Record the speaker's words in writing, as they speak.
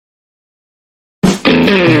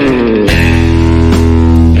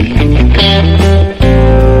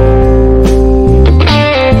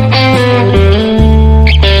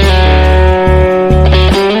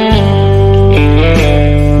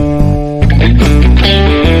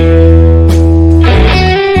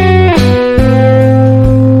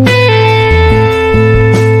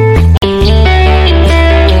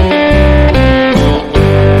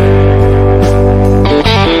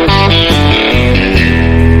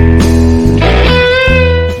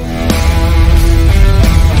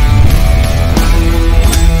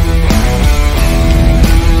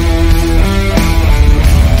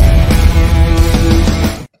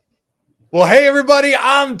Well, hey, everybody,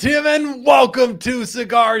 I'm Tim, and welcome to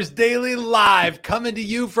Cigars Daily Live, coming to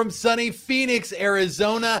you from sunny Phoenix,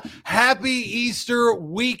 Arizona. Happy Easter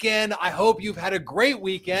weekend. I hope you've had a great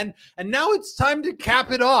weekend, and now it's time to cap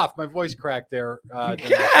it off. My voice cracked there. Cap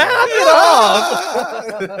it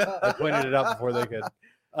off! I pointed it out before they could.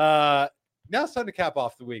 Now it's time to cap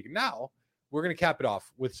off the week. Now we're going to cap it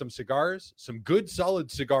off with some cigars, some good, solid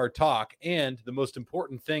cigar talk, and the most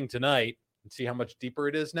important thing tonight, and see how much deeper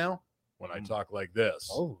it is now when I talk like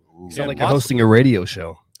this. Oh, sound like you're hosting a radio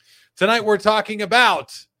show. Tonight we're talking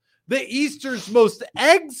about the Easter's most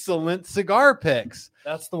excellent cigar picks.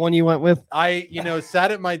 That's the one you went with? I,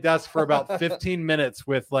 sat at my desk for about 15 minutes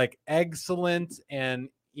with like excellent and,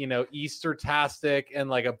 Easter-tastic and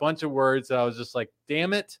like a bunch of words that I was just like,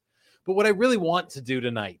 damn it. But what I really want to do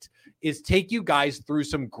tonight is take you guys through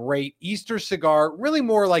some great Easter cigar, really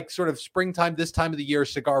more like sort of springtime, this time of the year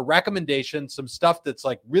cigar recommendations, some stuff that's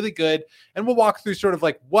like really good. And we'll walk through sort of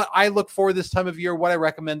like what I look for this time of year, what I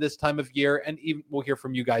recommend this time of year, and even we'll hear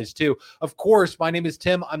from you guys too. Of course, my name is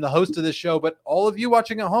Tim. I'm the host of this show, but all of you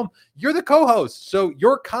watching at home, you're the co-host. So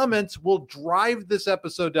your comments will drive this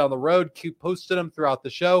episode down the road. Keep posting them throughout the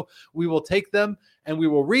show. We will take them and we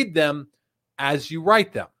will read them as you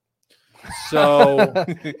write them. So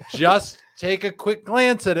just take a quick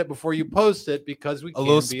glance at it before you post it, because we can a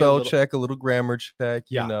little spell check, a little grammar check,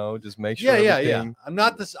 just make sure. Yeah. I'm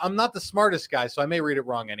not the smartest guy, so I may read it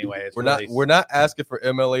wrong anyway. We're not asking for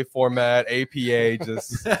MLA format, APA.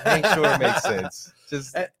 Just make sure it makes sense.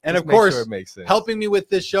 And of course, sure it makes sense. Helping me with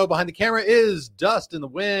this show behind the camera is Dust in the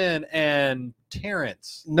Wind and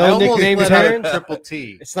Terrence. No nickname Terrence? Triple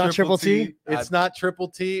T. It's not Triple T? It's not Triple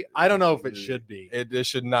T. I don't know if it should be. It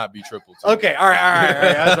should not be Triple T. Okay, all right.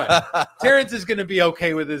 That's right. Terrence is going to be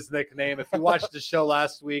okay with his nickname. If you watched the show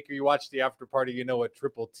last week or you watched the after party, you know what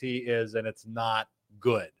Triple T is, and it's not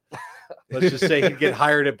good. Let's just say he'd get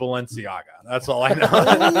hired at Balenciaga. That's all I know.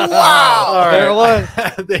 Wow. All right. There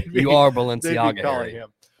it was. You are Balenciaga. Calling him.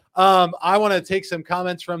 I want to take some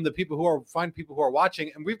comments from the people who are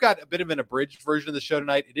watching, and we've got a bit of an abridged version of the show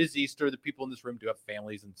tonight. It is Easter. The people in this room do have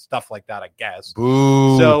families and stuff like that, I guess.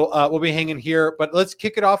 Boo. So we'll be hanging here, but let's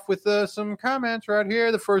kick it off with some comments right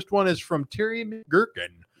here. The first one is from Terry McGurkin.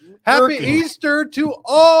 Happy Easter to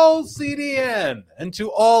all CDN and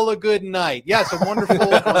to all a good night. Yes, a wonderful,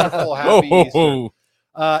 wonderful happy Easter.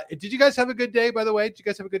 Did you guys have a good day, by the way? Did you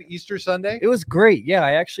guys have a good Easter Sunday? It was great. Yeah,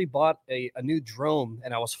 I actually bought a new drone,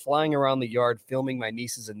 and I was flying around the yard filming my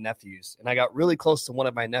nieces and nephews. And I got really close to one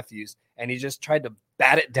of my nephews, and he just tried to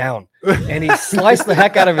bat it down. And he sliced the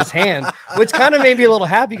heck out of his hand, which kind of made me a little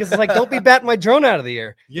happy, because it's like, don't be batting my drone out of the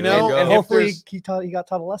air. And hopefully he got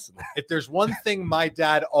taught a lesson. If there's one thing my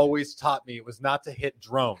dad always taught me, it was not to hit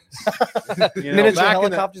drones. Back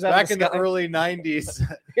in the early 90s,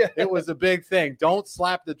 it was a big thing. Don't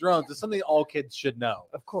slap the drones. It's something all kids should know.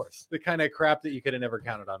 Of course. The kind of crap that you could have never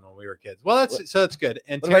counted on when we were kids. Well, that's good.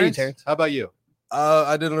 And Terrence, how about you?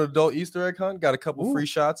 I did an adult Easter egg hunt. Got a couple free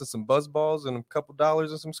shots of some buzz balls and a couple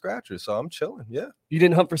dollars and some scratchers. So I'm chilling. Yeah. You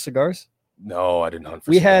didn't hunt for cigars? No, I didn't hunt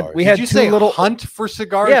for cigars. Did you say hunt for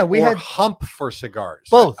cigars? Yeah, we had hump for cigars.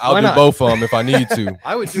 Both. I'll do both of them if I need to.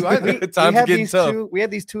 I would do either. Time's getting tough. We had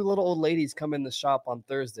these two little old ladies come in the shop on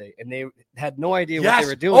Thursday, and they had no idea what they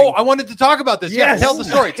were doing. Oh, I wanted to talk about this. Yes. Tell the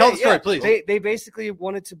story. Tell the story, please. They basically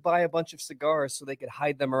wanted to buy a bunch of cigars so they could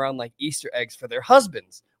hide them around like Easter eggs for their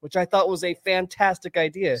husbands, which I thought was a fantastic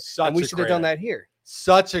idea. And we should have done that here.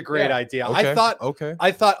 Such a great idea. Okay.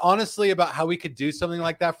 I thought honestly about how we could do something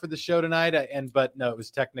like that for the show tonight. But no, it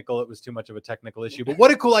was technical. It was too much of a technical issue. But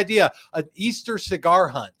what a cool idea. An Easter cigar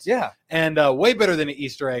hunt. Yeah. And way better than an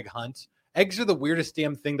Easter egg hunt. Eggs are the weirdest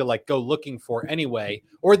damn thing to like go looking for anyway,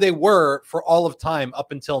 or they were for all of time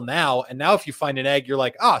up until now. And now if you find an egg, you're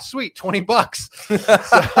like, sweet, $20.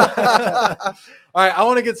 All right, I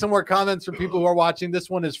want to get some more comments from people who are watching. This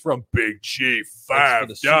one is from Big Chief,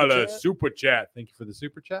 $5 super chat. Thank you for the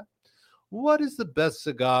super chat. What is the best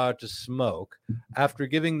cigar to smoke after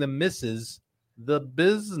giving the missus the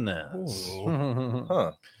business.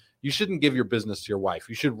 Huh. You shouldn't give your business to your wife.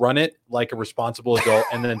 You should run it like a responsible adult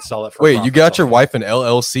and then sell it for Wait, you profit got your someday. wife an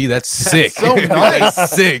LLC? That's sick. so nice.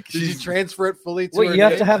 That's sick. Did you transfer it fully to Wait, her you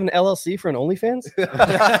have name? to have an LLC for an OnlyFans?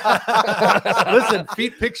 Listen,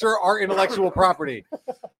 feet picture our intellectual property.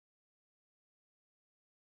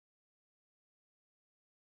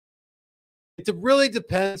 It really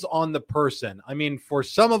depends on the person. I mean, for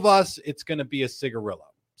some of us, it's going to be a cigarillo.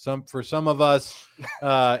 For some of us,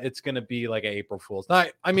 it's going to be like an April Fool's. Now,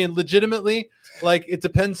 I mean, legitimately, like it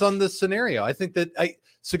depends on the scenario. I think that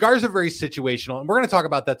cigars are very situational, and we're going to talk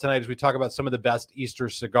about that tonight as we talk about some of the best Easter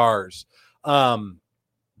cigars. But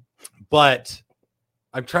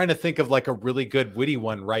I'm trying to think of like a really good witty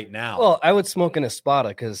one right now. Well, I would smoke an espada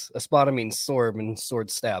because espada means sword and sword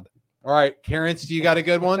stab. All right, Terrence, do you got a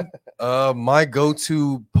good one? My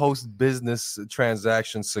go-to post-business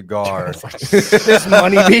transaction cigar. There's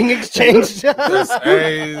money being exchanged.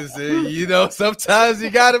 Hey, you know, sometimes you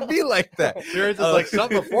gotta be like that. Terrence is like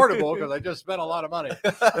something affordable because I just spent a lot of money.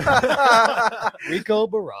 Rico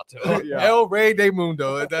Barato. Yeah. El Rey de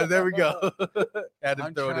Mundo. There we go. Had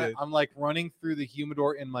to throw it in. I'm like running through the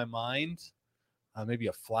humidor in my mind. Maybe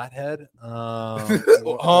a flathead. What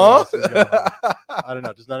else is going on? I don't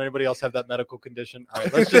know. Does not anybody else have that medical condition? All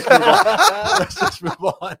right, let's just move on. Let's just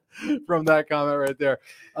move on from that comment right there.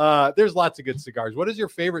 There's lots of good cigars. What is your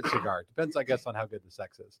favorite cigar? Depends, I guess, on how good the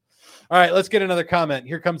sex is. All right, let's get another comment.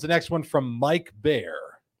 Here comes the next one from Mike Bear.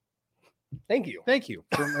 Thank you. Thank you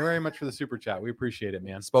very much for the super chat. We appreciate it,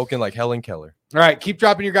 man. Spoken like Helen Keller. All right, keep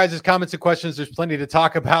dropping your guys' comments and questions. There's plenty to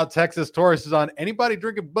talk about. Texas Taurus is on. Anybody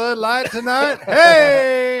drinking Bud Light tonight?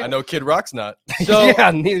 Hey! I know Kid Rock's not. So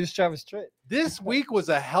yeah, neither is Travis Tritt. this week was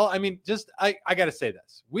a hell. I mean, just I got to say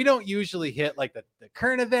this. We don't usually hit like the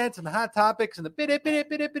current events and the hot topics and the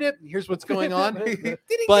bit. Here's what's going on.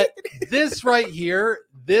 But this right here,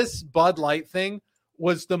 this Bud Light thing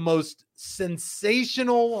was the most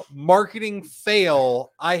sensational marketing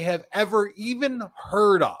fail I have ever even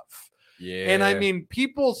heard of. Yeah. And I mean,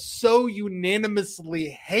 people so unanimously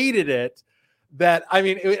hated it that, I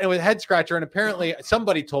mean, it was a head scratcher. And apparently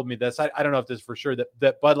somebody told me this. I don't know if this is for sure,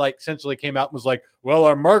 that Bud Light essentially came out and was like, well,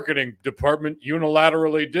 our marketing department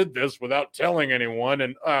unilaterally did this without telling anyone.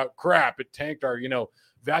 And crap, it tanked our,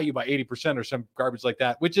 value by 80% or some garbage like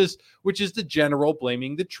that, which is the general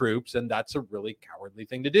blaming the troops. And that's a really cowardly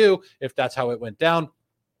thing to do if that's how it went down.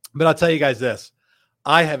 But I'll tell you guys this.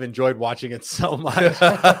 I have enjoyed watching it so much.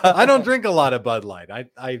 I don't drink a lot of Bud Light.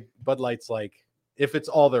 Bud Light's like, if it's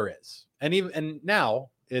all there is. And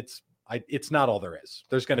now it's not all there is.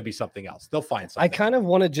 There's going to be something else. They'll find something. I kind of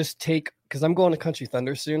want to just take, because I'm going to Country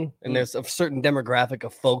Thunder soon, and there's a certain demographic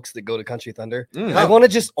of folks that go to Country Thunder. I want to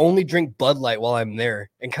just only drink Bud Light while I'm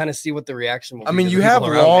there and kind of see what the reaction will be. I mean, to you the have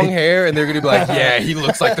people around long me. hair, and they're going to be like, yeah, he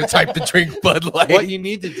looks like the type to drink Bud Light. What you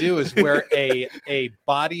need to do is wear a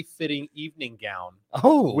body-fitting evening gown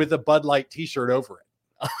Oh, with a Bud Light t-shirt over it.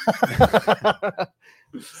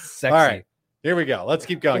 sexy. All right, here we go. Let's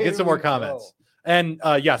keep going. Get Here some more we comments. And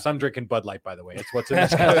yes, I'm drinking Bud Light, by the way. It's what's in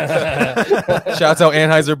this comment. Shouts out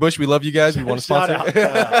Anheuser-Busch. We love you guys. We want to Shout sponsor.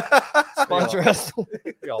 out, Sponsor us.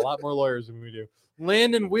 We got a lot more lawyers than we do.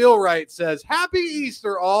 Landon Wheelwright says, Happy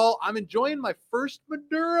Easter, all. I'm enjoying my first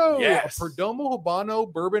Maduro. Yes. A Perdomo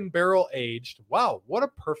Habano bourbon barrel aged. Wow, what a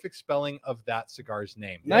perfect spelling of that cigar's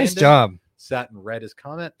name. Nice Landon job. Sat and read his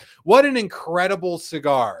comment. What an incredible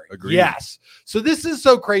cigar. Agreed. Yes. So this is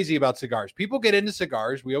so crazy about cigars. People get into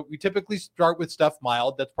cigars. We typically start with stuff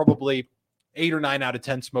mild. That's probably 8 or 9 out of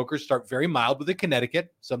 10 smokers start very mild with a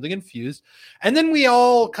Connecticut, something infused. And then we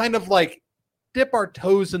all kind of like dip our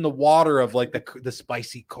toes in the water of like the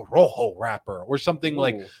spicy Corojo wrapper or something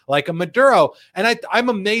like a Maduro. And I'm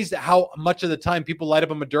amazed at how much of the time people light up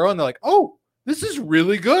a Maduro and they're like, oh, this is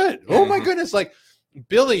really good. Oh my goodness. Like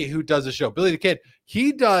Billy, who does the show, Billy the Kid,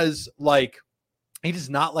 he does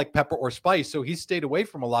not like pepper or spice. So he stayed away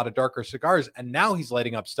from a lot of darker cigars. And now he's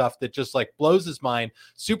lighting up stuff that just like blows his mind.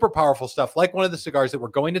 Super powerful stuff. Like one of the cigars that we're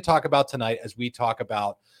going to talk about tonight as we talk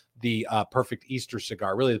about the perfect Easter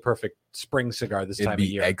cigar, really the perfect spring cigar this time of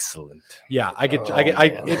year. Excellent. Yeah, you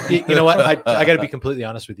know what? I got to be completely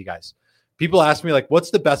honest with you guys. People ask me like, what's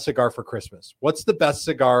the best cigar for Christmas? What's the best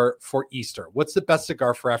cigar for Easter? What's the best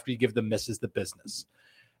cigar for after you give the missus the business?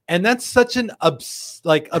 And that's such an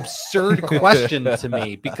absurd question to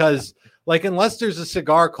me because like, unless there's a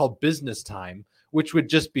cigar called Business Time, which would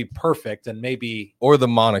just be perfect and maybe or the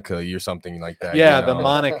Monica or something like that. Yeah, you know? the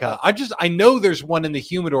Monica. I know there's one in the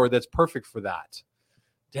humidor that's perfect for that.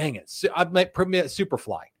 Dang it. I might permit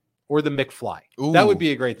Superfly or the McFly. Ooh, that would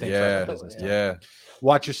be a great thing for yeah, our business. yeah.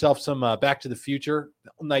 Watch yourself some Back to the Future.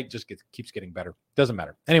 The night just keeps getting better. Doesn't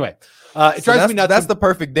matter. Anyway, it drives me nuts. That's the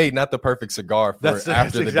perfect date, not the perfect cigar for That's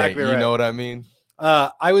after the exactly date. right. You know what I mean?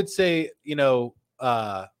 I would say,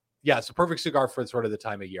 yeah, it's a perfect cigar for sort of the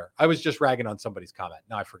time of year. I was just ragging on somebody's comment.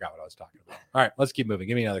 Now I forgot what I was talking about. All right, let's keep moving.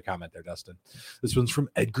 Give me another comment there, Dustin. This one's from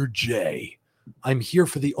Edgar J. I'm here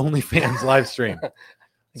for the OnlyFans live stream.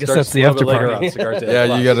 I guess that's the after party.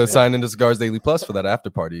 Yeah, you got to sign into Cigars Daily Plus for that after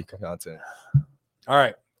party content. All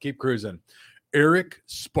right, keep cruising. Eric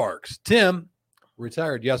Sparks. Tim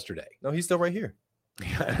retired yesterday. No, he's still right here.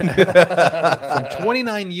 From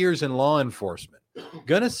 29 years in law enforcement.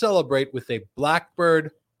 Gonna celebrate with a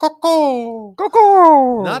Blackbird Coco.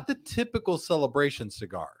 Not the typical celebration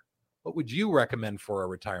cigar. What would you recommend for a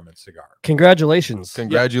retirement cigar? Congratulations.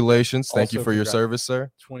 Congratulations. Yeah. Thank you for your service,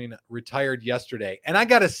 sir. 29 retired yesterday. And I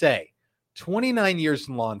got to say, 29 years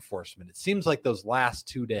in law enforcement. It seems like those last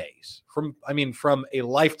 2 days from a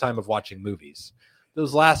lifetime of watching movies.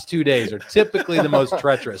 Those last 2 days are typically the most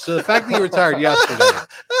treacherous. So the fact that you retired yesterday,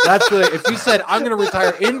 if you said I'm going to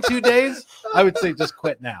retire in 2 days, I would say just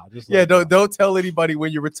quit now. Don't tell anybody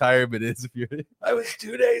when your retirement is. I was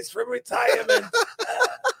 2 days from retirement.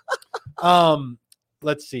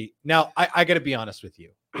 Let's see. Now I got to be honest with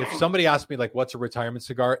you. If somebody asked me like, what's a retirement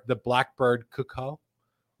cigar? The Blackbird Coco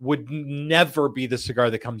would never be the cigar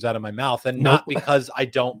that comes out of my mouth, and not because I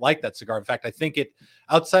don't like that cigar. In fact, I think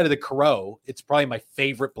outside of the Corojo, it's probably my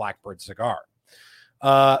favorite Blackbird cigar.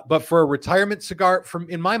 But for a retirement cigar,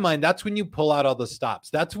 in my mind, that's when you pull out all the stops.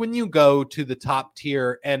 That's when you go to the top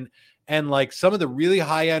tier and like some of the really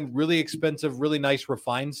high end, really expensive, really nice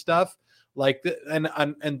refined stuff.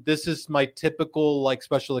 And this is my typical like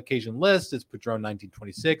special occasion list. It's Padron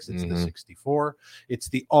 1926. It's the 64. It's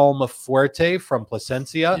the Alma Fuerte from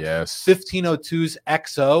Plasencia. Yes. 1502's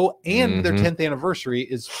XO, and their 10th anniversary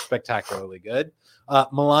is spectacularly good.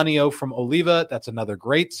 Milanio from Oliva. That's another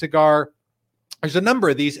great cigar. There's a number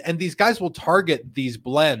of these, and these guys will target these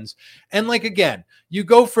blends. And like, again, you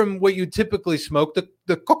go from what you typically smoke,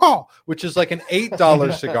 the Coco, which is like an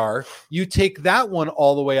 $8 cigar. You take that one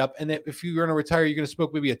all the way up. And if you're going to retire, you're going to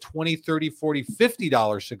smoke maybe a $20, $30, $40,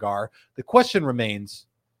 $50 cigar. The question remains,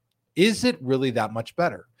 is it really that much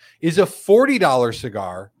better? Is a $40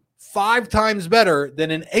 cigar 5 times better than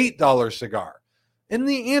an $8 cigar? And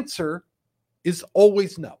the answer is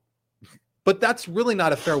always no. But that's really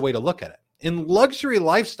not a fair way to look at it. In luxury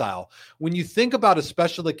lifestyle, when you think about a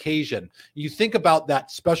special occasion, you think about that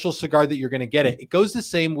special cigar that you're going to get it. It goes the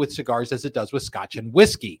same with cigars as it does with scotch and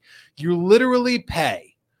whiskey. You literally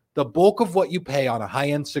pay the bulk of what you pay on a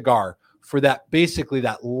high-end cigar for basically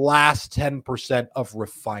that last 10% of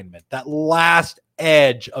refinement, that last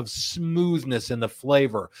edge of smoothness in the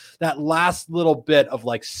flavor, that last little bit of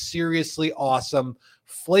like seriously awesome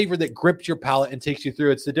flavor that grips your palate and takes you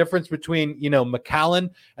through. It's the difference between,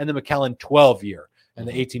 Macallan and the Macallan 12 year, and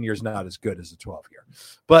the 18 years not as good as the 12 year.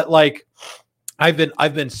 But like I've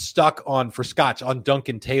been stuck for Scotch on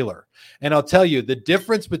Duncan Taylor. And I'll tell you the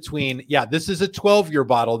difference between, this is a 12-year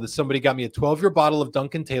bottle that somebody got me, a 12-year bottle of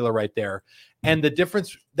Duncan Taylor right there. And the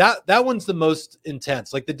difference, that one's the most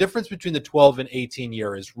intense. Like the difference between the 12 and 18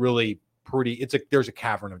 year is really pretty. There's a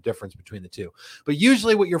cavern of difference between the two. But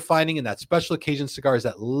usually what you're finding in that special occasion cigar is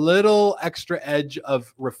that little extra edge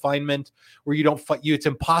of refinement where it's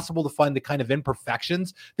impossible to find the kind of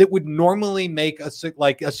imperfections that would normally make a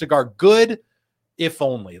cigar good, if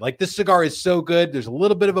only. Like this cigar is so good. There's a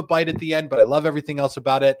little bit of a bite at the end, but I love everything else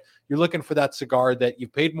about it. You're looking for that cigar that you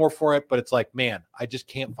paid more for it, but it's like, man, I just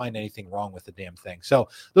can't find anything wrong with the damn thing. So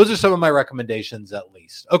those are some of my recommendations at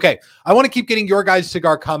least. Okay. I want to keep getting your guys'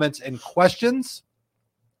 cigar comments and questions.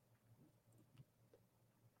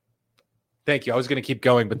 Thank you. I was going to keep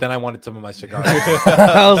going, but then I wanted some of my cigars.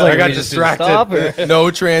 I got distracted.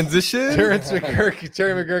 No transition. Terry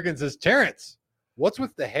McGurkin says, Terrence, what's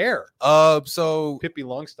with the hair? So Pippi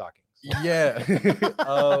Longstockings. Yeah.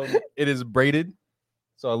 It is braided.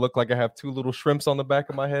 So I look like I have 2 little shrimps on the back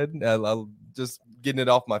of my head. I'll just getting it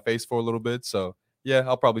off my face for a little bit. So yeah,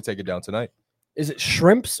 I'll probably take it down tonight. Is it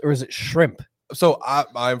shrimps or is it shrimp? So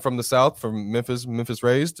I'm from the South, from Memphis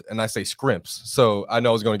raised, and I say scrimps. So I know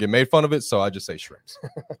I was going to get made fun of it. So I just say shrimps.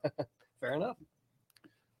 Fair enough.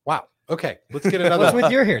 Wow. Okay. Let's get another. What's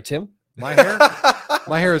with your hair, Tim? My hair?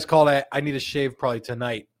 My hair is called I need a shave probably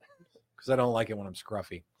tonight because I don't like it when I'm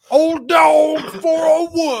scruffy. Old dog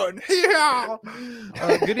 401. Yeah.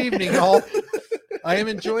 Good evening, all. I am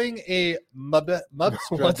enjoying a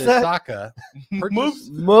Mubstra de Saka.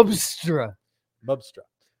 Mubstra.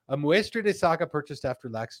 A Muestra de Saka purchased after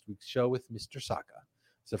last week's show with Mr. Saka.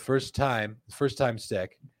 It's the first time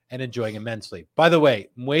stick. and enjoying immensely. By the way,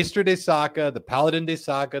 Muestra de Saca, the Paladin de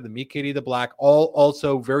Saca, the Mi Querida Black, all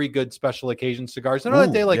also very good special occasion cigars. Not on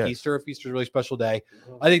a day like Easter, if Easter's a really special day.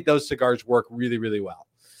 I think those cigars work really, really well.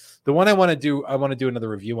 The one I want to do another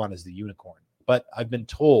review on is the Unicorn. But I've been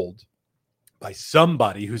told by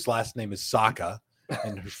somebody whose last name is Saca,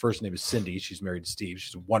 and her first name is Cindy. She's married to Steve.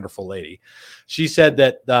 She's a wonderful lady. She said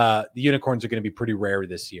that the unicorns are going to be pretty rare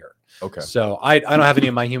this year. Okay. So I don't have any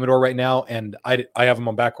in my humidor right now, and I have them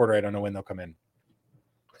on back order. I don't know when they'll come in.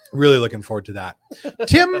 Really looking forward to that.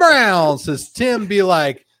 Tim Brown says, Tim, be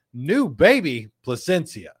like, new baby,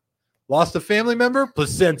 Placencia. Lost a family member?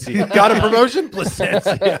 Placencia. Got a promotion?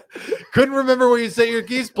 Placencia. Couldn't remember where you say your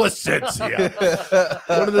keys? Placencia.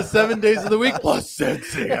 One of the 7 days of the week?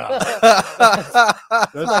 Placencia.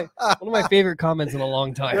 One of my favorite comments in a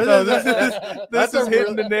long time. This is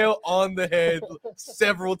hitting the nail on the head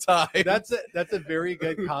several times. That's a very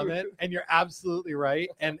good comment, and you're absolutely right.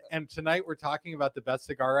 And tonight we're talking about the best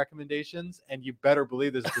cigar recommendations, and you better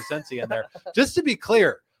believe there's Placencia in there. Just to be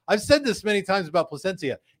clear, I've said this many times about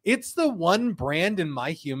Placencia. It's the one brand in my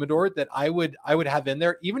humidor that I would have in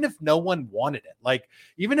there, even if no one wanted it. Like,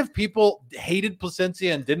 even if people hated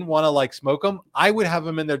Placencia and didn't want to like smoke them, I would have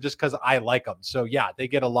them in there just because I like them. So yeah, they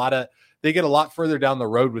get a lot further down the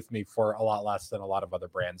road with me for a lot less than a lot of other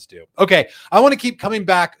brands do. Okay, I want to keep coming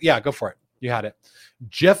back. Yeah, go for it. You had it.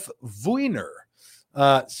 Jeff Vuiner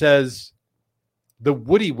says the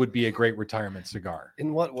Woody would be a great retirement cigar.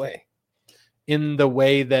 In what way? In the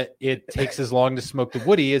way that it takes as long to smoke the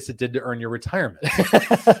Woody as it did to earn your retirement.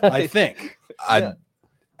 I think.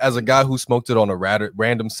 As a guy who smoked it on a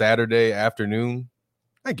random Saturday afternoon,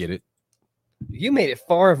 I get it. You made it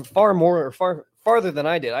farther than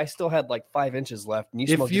I did. I still had like 5 inches left, and you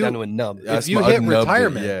smoked it down to a nub. If you hit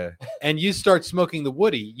retirement and you start smoking the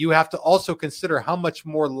Woody, you have to also consider how much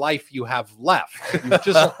more life you have left. You've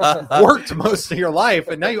just worked most of your life,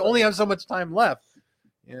 and now you only have so much time left.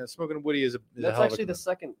 Yeah, smoking a Woody is that's actually the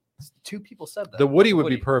second. 2 people said that. The Woody would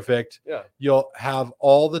be perfect. Yeah, you'll have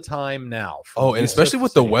all the time now. Oh, and especially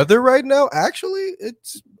with the weather right now, actually,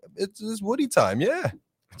 it's Woody time. Yeah,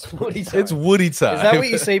 it's Woody time. It's Woody time. Is that what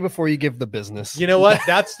you say before you give the business? You know what?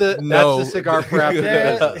 That's the cigar for after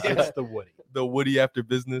business. It's the Woody. The Woody after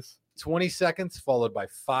business. 20 seconds followed by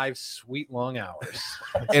 5 sweet long hours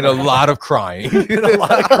and a lot of crying.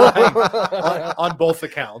 On both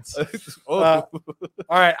accounts. All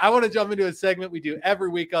right, I want to jump into a segment we do every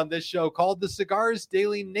week on this show called the Cigars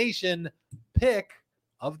Daily Nation Pick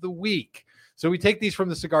of the Week. So we take these from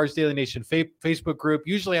the Cigars Daily Nation Facebook group.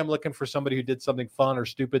 Usually I'm looking for somebody who did something fun or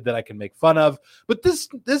stupid that I can make fun of. But this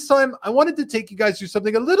time I wanted to take you guys through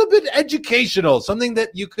something a little bit educational, something that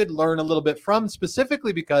you could learn a little bit from,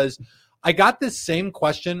 specifically because I got this same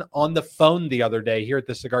question on the phone the other day here at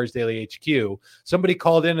the Cigars Daily HQ. Somebody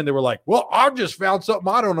called in and they were like, well, I just found something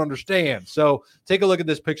I don't understand. So take a look at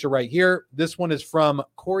this picture right here. This one is from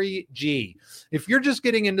Corey G. If you're just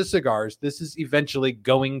getting into cigars, this is eventually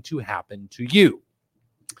going to happen to you.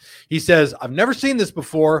 He says, I've never seen this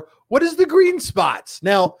before. What is the green spots?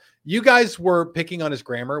 Now, you guys were picking on his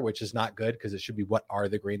grammar, which is not good because it should be what are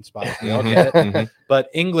the green spots? We all get it.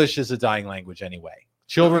 But English is a dying language anyway.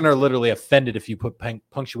 Children are literally offended if you put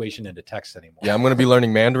punctuation into text anymore. Yeah, I'm going to be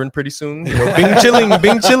learning Mandarin pretty soon. Bing chilling,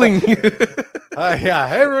 bing chilling. Yeah.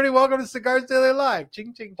 Hey, everybody, welcome to Cigars Daily Live.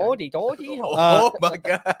 Ching, ching, ching. Oh, my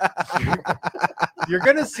God. You're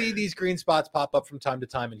going to see these green spots pop up from time to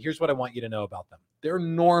time, and here's what I want you to know about them. They're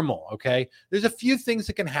normal, okay? There's a few things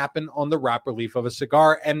that can happen on the wrapper leaf of a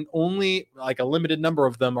cigar, and only like a limited number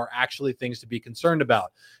of them are actually things to be concerned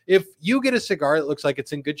about. If you get a cigar that looks like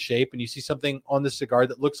it's in good shape, and you see something on the cigar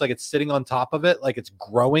that looks like it's sitting on top of it, like it's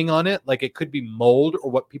growing on it, like it could be mold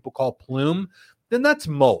or what people call plume, then that's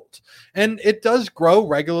mold. And it does grow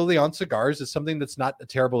regularly on cigars. It's something that's not a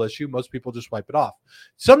terrible issue. Most people just wipe it off.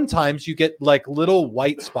 Sometimes you get like little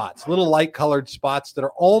white spots, little light colored spots that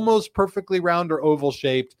are almost perfectly round or oval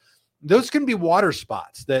shaped. Those can be water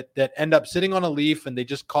spots that end up sitting on a leaf and they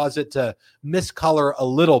just cause it to miscolor a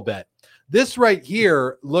little bit. This right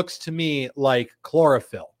here looks to me like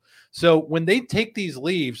chlorophyll. So when they take these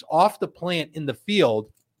leaves off the plant in the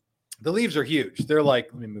field, the leaves are huge. They're like,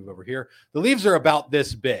 let me move over here. The leaves are about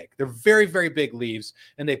this big. They're very, very big leaves.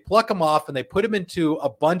 And they pluck them off and they put them into a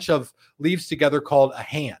bunch of leaves together called a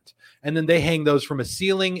hand. And then they hang those from a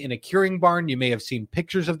ceiling in a curing barn. You may have seen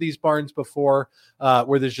pictures of these barns before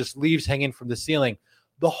where there's just leaves hanging from the ceiling.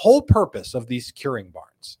 The whole purpose of these curing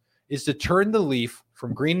barns is to turn the leaf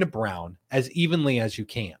from green to brown as evenly as you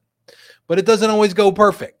can. But it doesn't always go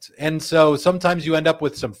perfect. And so sometimes you end up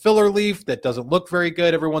with some filler leaf that doesn't look very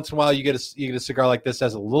good. Every once in a while, you get a cigar like this that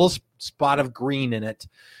has a little spot of green in it.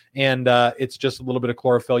 and it's just a little bit of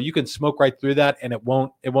chlorophyll. You can smoke right through that, and it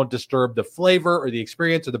won't disturb the flavor or the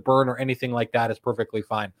experience or the burn or anything like that. It's perfectly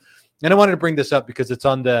fine. And I wanted to bring this up because it's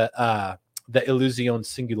on the Illusion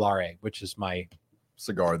Singulare, which is my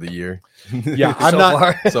cigar of the year. Yeah,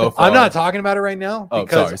 So far. I'm not talking about it right now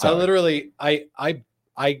because sorry. I literally I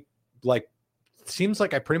like seems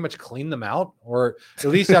like I pretty much cleaned them out, or at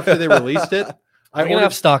least after they released it. I'm gonna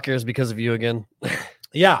have stalkers because of you again.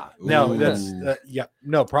 Yeah, no, Ooh. that's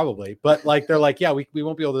no, probably, but like they're like, yeah, we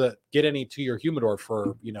won't be able to get any to your humidor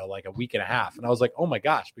for like a week and a half, and I was like, oh my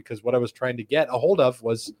gosh, because what I was trying to get a hold of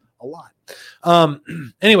was a lot.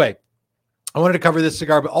 Anyway, I wanted to cover this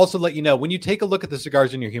cigar, but also let you know when you take a look at the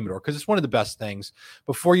cigars in your humidor, because it's one of the best things.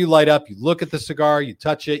 Before you light up, you look at the cigar, you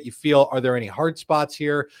touch it, you feel, are there any hard spots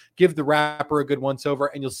here? Give the wrapper a good once over,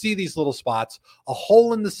 and you'll see these little spots. A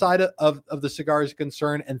hole in the side of the cigar is a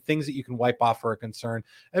concern, and things that you can wipe off are a concern.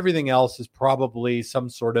 Everything else is probably some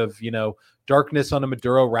sort of, darkness on a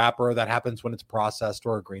Maduro wrapper that happens when it's processed,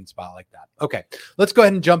 or a green spot like that. Okay, let's go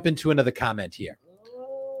ahead and jump into another comment here.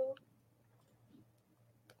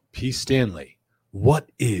 P. Stanley,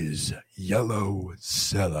 what is yellow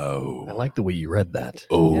cello? I like the way you read that.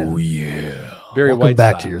 Oh, yeah. Very white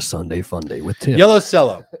back style. to your Sunday fun day with Tim. Yellow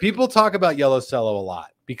cello. People talk about yellow cello a lot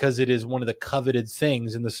because it is one of the coveted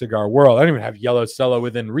things in the cigar world. I don't even have yellow cello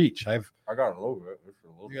within reach. I got a little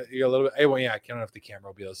bit. You got a little bit. Hey, well, yeah, I don't know if the camera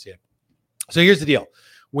will be able to see it. So here's the deal.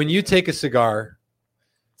 When you take a cigar,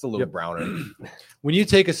 It's a little browner. when you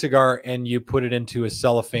take a cigar and you put it into a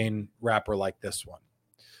cellophane wrapper like this one.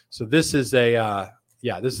 So this is this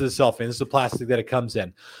is a cellophane. This is the plastic that it comes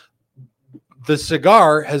in. The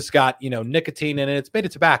cigar has got, nicotine in it. It's made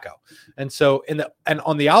of tobacco. And so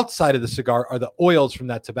on the outside of the cigar are the oils from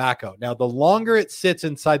that tobacco. Now, the longer it sits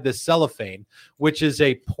inside the cellophane, which is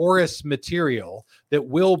a porous material that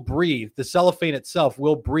will breathe, the cellophane itself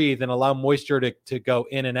will breathe and allow moisture to go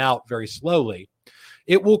in and out very slowly.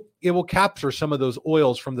 It will capture some of those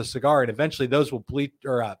oils from the cigar, and eventually those will bleed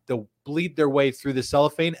they'll bleed their way through the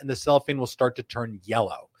cellophane, and the cellophane will start to turn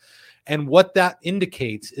yellow. And what that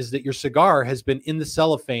indicates is that your cigar has been in the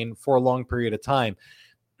cellophane for a long period of time.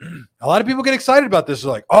 A lot of people get excited about this.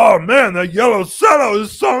 They're like, oh man, that yellow cello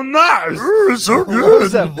is so nice. It's so good. What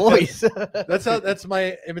was that voice? That's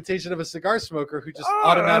my imitation of a cigar smoker who just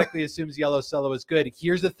automatically assumes yellow cello is good.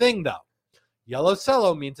 Here's the thing though. Yellow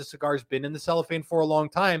cello means the cigar's been in the cellophane for a long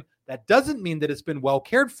time. That doesn't mean that it's been well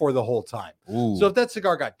cared for the whole time. Ooh. So if that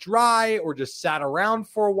cigar got dry or just sat around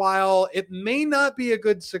for a while, it may not be a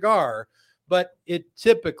good cigar, but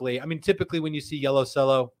typically when you see yellow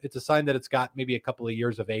cello, it's a sign that it's got maybe a couple of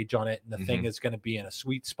years of age on it, and the thing is going to be in a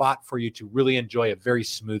sweet spot for you to really enjoy a very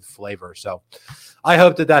smooth flavor. So I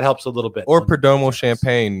hope that helps a little bit. Or Perdomo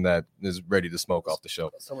champagne that is ready to smoke off the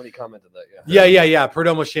shelf. Somebody commented that, Yeah.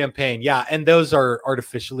 Perdomo champagne. Yeah. And those are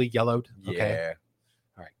artificially yellowed. Okay. Yeah.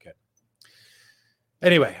 All right, good.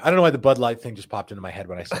 Anyway, I don't know why the Bud Light thing just popped into my head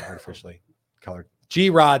when I said artificially colored.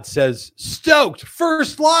 G-Rod says, stoked,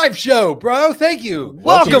 first live show, bro. Thank you.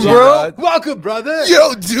 Welcome, bro. G-Rod. Welcome, brother.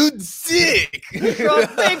 Yo, dude, sick. Chuck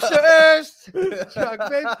Vapesters.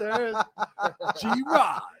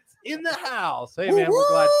 G-Rod's in the house. Hey, man, we're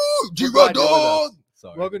glad. G-Rod, glad you're with us. dog.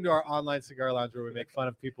 Sorry. Welcome to our online cigar lounge where we make fun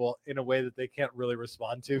of people in a way that they can't really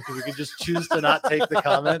respond to because we can just choose to not take the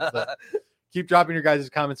comments. But keep dropping your guys'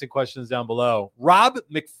 comments and questions down below. Rob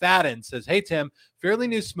McFadden says, hey, Tim, fairly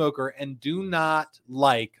new smoker and do not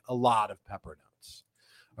like a lot of pepper notes.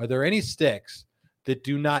 Are there any sticks that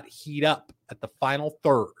do not heat up at the final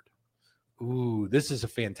third? Ooh, this is a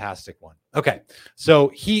fantastic one. Okay, so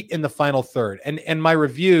heat in the final third. And my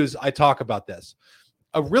reviews, I talk about this.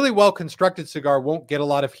 A really well-constructed cigar won't get a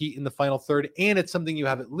lot of heat in the final third, and it's something you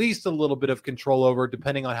have at least a little bit of control over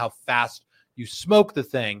depending on how fast you smoke the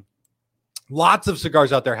thing. Lots of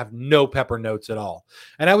cigars out there have no pepper notes at all.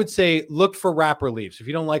 And I would say look for wrapper leaves. If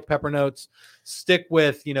you don't like pepper notes, stick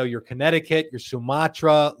with, your Connecticut, your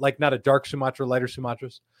Sumatra, like not a dark Sumatra, lighter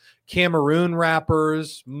Sumatras, Cameroon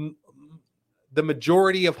wrappers. The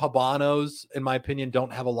majority of Habanos, in my opinion,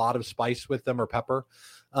 don't have a lot of spice with them or pepper.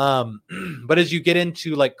 But as you get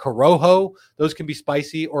into like Corojo, those can be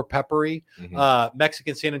spicy or peppery.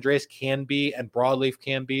 Mexican San Andreas can be, and broadleaf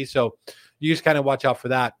can be. So you just kind of watch out for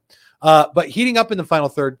that. But heating up in the final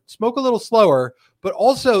third, smoke a little slower. But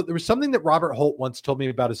also, there was something that Robert Holt once told me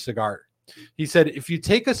about a cigar. He said, if you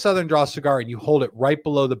take a Southern Draw cigar and you hold it right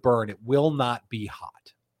below the burn, it will not be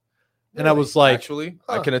hot. And I was like, actually,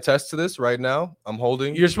 I can attest to this right now. I'm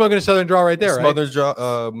holding. You're smoking a Southern Draw right there, right? Southern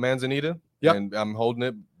Draw, Manzanita. Yep. And I'm holding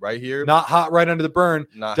it right here. Not hot right under the burn.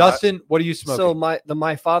 Not Dustin, what are you smoking? So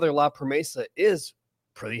my Father La Promesa is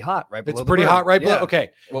pretty hot, right? It's pretty hot, right? Yeah.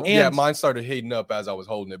 Okay. Well, And- mine started heating up as I was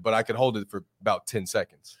holding it, but I could hold it for about 10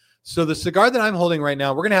 seconds. So the cigar that I'm holding right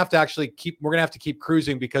now, we're gonna have to keep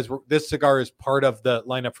cruising because this cigar is part of the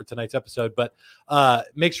lineup for tonight's episode. But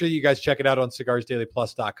make sure you guys check it out on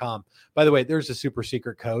cigarsdailyplus.com. By the way, there's a super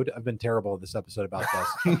secret code. I've been terrible in this episode about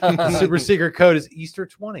this. The super secret code is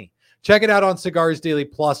Easter20. Check it out on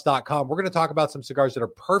cigarsdailyplus.com. We're going to talk about some cigars that are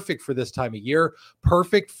perfect for this time of year,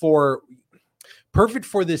 perfect for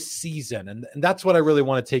this season. And that's what I really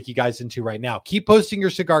want to take you guys into right now. Keep posting your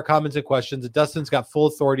cigar comments and questions. Dustin's got full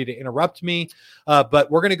authority to interrupt me, but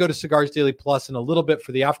we're going to go to Cigars Daily Plus in a little bit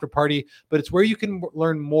for the after party, but it's where you can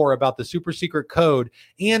learn more about the super secret code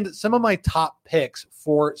and some of my top picks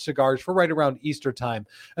for cigars for right around Easter time.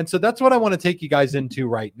 And so that's what I want to take you guys into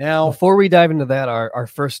right now. Before we dive into that, our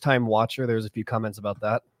first time watcher, there's a few comments about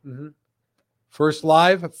that. Mm-hmm. First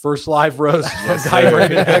live roast. Yes, Guy sir.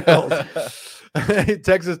 Brandon Pickles.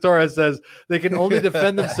 Texas Torres says they can only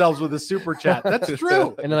defend themselves with a super chat. That's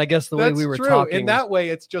true. And then I guess the way That's we were true. talking, In that way,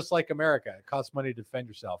 it's just like America. It costs money to defend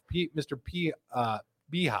yourself. Mr.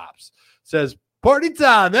 B Hops says, "Party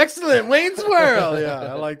time. Excellent. Wayne's World." Yeah,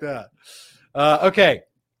 I like that. Okay.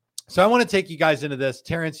 So I want to take you guys into this.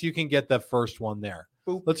 Terrence, you can get the first one there.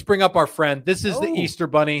 Boop. Let's bring up our friend. This is the Oh. Easter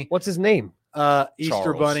Bunny. what's his name? Easter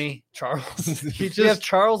Charles. Bunny. Charles. He We have just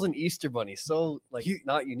Charles and Easter Bunny. So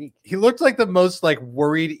not unique. he looked like the most like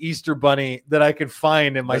worried Easter Bunny that I could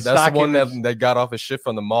find in my That's stock the one image. that got off his shift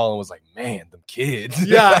from the mall and was like, man, them kids.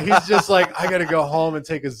 Yeah, he's just like, I got to go home and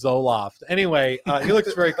take a Zoloft. Anyway, he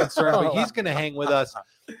looks very concerned, but he's going to hang with us.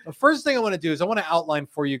 The first thing I want to do is I want to outline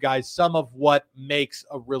for you guys some of what makes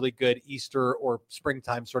a really good Easter or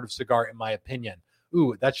springtime sort of cigar, in my opinion.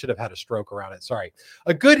 Ooh, that should have had a stroke around it. Sorry.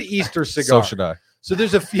 A good Easter cigar. So should I. So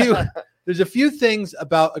there's a few things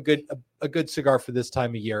about a good cigar for this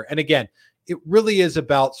time of year. And again, it really is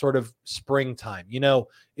about sort of springtime. You know,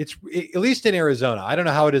 at least in Arizona. I don't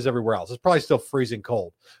know how it is everywhere else. It's probably still freezing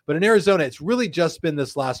cold. But in Arizona, it's really just been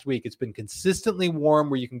this last week. It's been consistently warm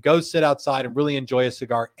where you can go sit outside and really enjoy a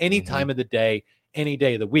cigar any time of the day, any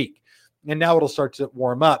day of the week. And now it'll start to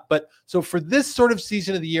warm up. But so for this sort of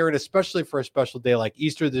season of the year, and especially for a special day like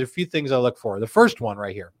Easter, there's a few things I look for. The first one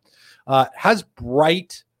right here has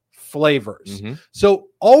bright flavors. Mm-hmm. So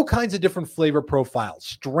all kinds of different flavor profiles,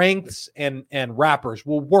 strengths, and wrappers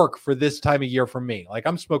will work for this time of year for me. Like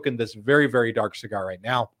I'm smoking this very, very dark cigar right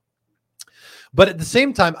now. But at the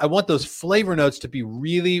same time, I want those flavor notes to be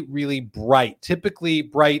really, really bright, typically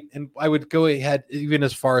bright. And I would go ahead even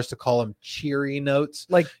as far as to call them cheery notes.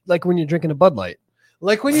 Like when you're drinking a Bud Light.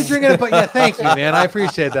 Like when you're drinking a Bud Light. Yeah, thank you, man. I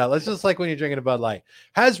appreciate that. Let's just like when you're drinking a Bud Light.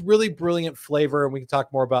 Has really brilliant flavor, and we can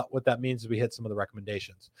talk more about what that means as we hit some of the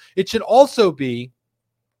recommendations. It should also be,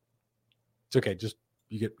 it's okay, just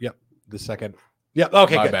you get, yep, the second. Yep,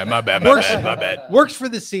 okay, good. My bad. Works for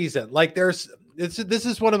the season. Like this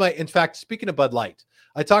is one of my, in fact, speaking of Bud Light,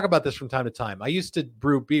 I talk about this from time to time. I used to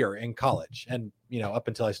brew beer in college and, up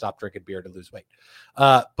until I stopped drinking beer to lose weight.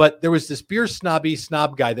 But there was this beer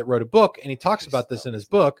snob guy that wrote a book, and he talks about this in his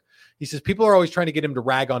book. He says people are always trying to get him to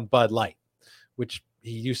rag on Bud Light, which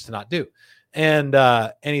he used to not do. And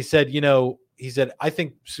he said, I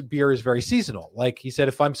think beer is very seasonal. Like he said,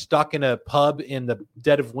 if I'm stuck in a pub in the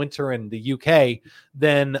dead of winter in the UK,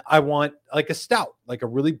 then I want like a stout, like a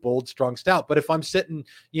really bold, strong stout. But if I'm sitting,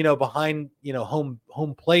 behind,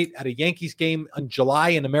 home plate at a Yankees game in July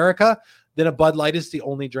in America, then a Bud Light is the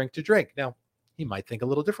only drink to drink. Now, he might think a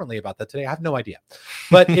little differently about that today. I have no idea.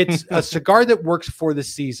 But it's a cigar that works for the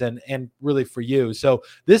season and really for you. So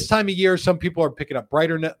this time of year, some people are picking up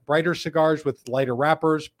brighter cigars with lighter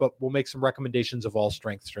wrappers, but we'll make some recommendations of all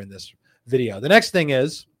strengths during this video. The next thing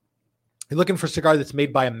is you're looking for a cigar that's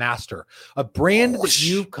made by a master, a brand that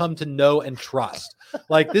you've come to know and trust.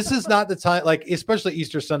 Like this is not the time, like especially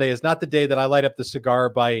Easter Sunday is not the day that I light up the cigar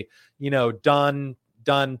by,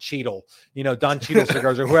 Don Cheadle, Don Cheadle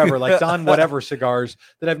cigars or whoever, like Don whatever cigars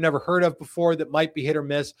that I've never heard of before that might be hit or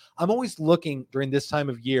miss. I'm always looking during this time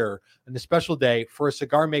of year and a special day for a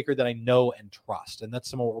cigar maker that I know and trust. And that's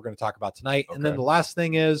some of what we're going to talk about tonight. Okay. And then the last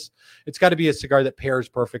thing is it's got to be a cigar that pairs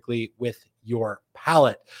perfectly with your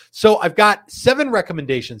palate. So I've got 7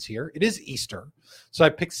 recommendations here. It is Easter. So I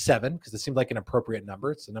picked 7 because it seemed like an appropriate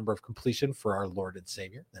number. It's the number of completion for our Lord and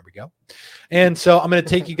Savior. There we go. And so I'm going to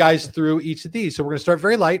take you guys through each of these. So we're going to start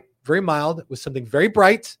very light, very mild with something very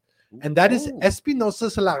bright. And that is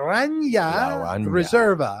Espinosa's La Raña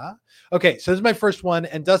Reserva. Okay, so this is my first one.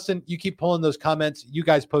 And Dustin, you keep pulling those comments. You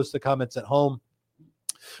guys post the comments at home.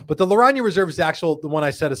 But the Laranja Reserve is the one I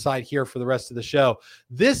set aside here for the rest of the show.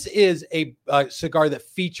 This is a cigar that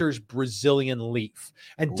features Brazilian leaf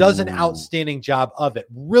and does an outstanding job of it.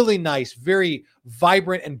 Really nice, very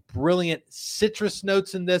vibrant and brilliant citrus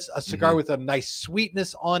notes in this. A cigar with a nice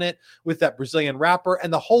sweetness on it with that Brazilian wrapper.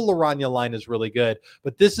 And the whole Laranja line is really good.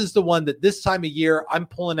 But this is the one that this time of year, I'm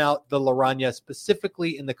pulling out the Laranja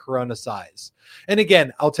specifically in the Corona size. And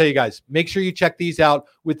again, I'll tell you guys, make sure you check these out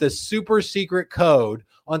with the super secret code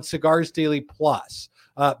on Cigars Daily Plus,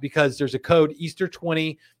 because there's a code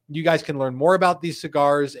Easter20. You guys can learn more about these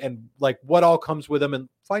cigars and like what all comes with them and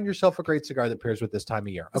find yourself a great cigar that pairs with this time of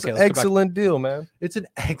year. Okay, excellent deal, man. It's an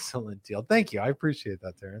excellent deal. Thank you. I appreciate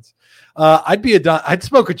that, Terrence. I'd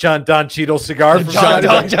smoke a Don Cheadle cigar. That's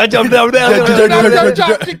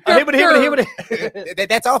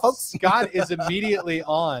all, folks. Scott is immediately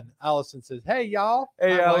on. Allison says, "Hey, y'all."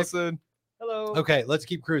 Hey, Hi, Allison. Hello. Okay, let's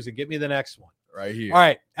keep cruising. Get me the next one. Right here. All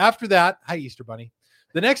right. After that, hi, Easter Bunny.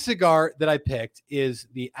 The next cigar that I picked is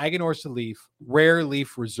the Aganorsa Leaf Rare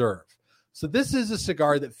Leaf Reserve. So this is a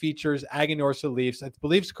cigar that features Aganorsa leaves, I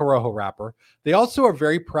believe it's Corojo wrapper. They also are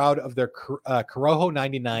very proud of their Corojo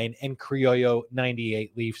 99 and Criollo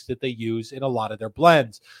 98 leaves that they use in a lot of their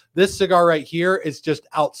blends. This cigar right here is just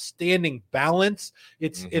outstanding balance.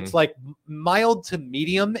 It's like mild to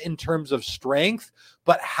medium in terms of strength,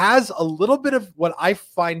 but has a little bit of what I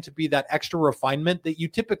find to be that extra refinement that you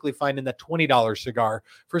typically find in that $20 cigar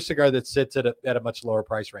for a cigar that sits at a much lower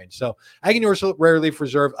price range. So Aganorsa Rare Leaf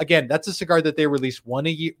Reserve, again, that's a cigar that they release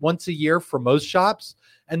once a year for most shops,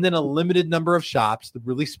 and then a limited number of shops, the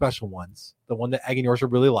really special ones, the one that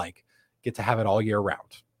Aganorsa really like, get to have it all year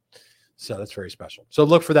round. So that's very special. So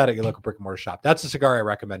look for that at your local brick and mortar shop. That's a cigar I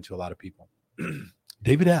recommend to a lot of people.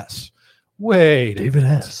 David S. Wait, David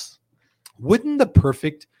S. Wouldn't the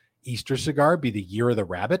perfect Easter cigar be the Year of the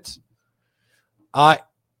Rabbit? I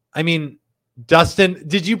mean, Dustin,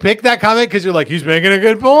 did you pick that comment because you're like, he's making a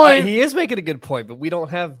good point? He is making a good point, but we don't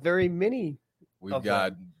have very many. We've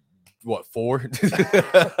got, what, 4?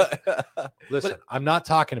 Listen, I'm not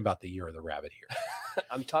talking about the Year of the Rabbit here.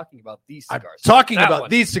 I'm talking about these cigars. I'm talking about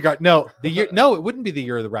these cigars. No, it wouldn't be the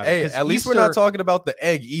Year of the Rabbit. Hey, at least we're not talking about the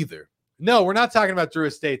egg either. No, we're not talking about Drew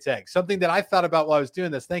Estate's egg. Something that I thought about while I was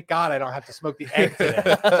doing this. Thank God I don't have to smoke the egg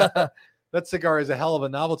today. That cigar is a hell of a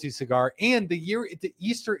novelty cigar. And the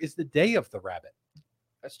Easter is the day of the rabbit.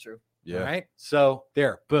 That's true. Yeah. All right. So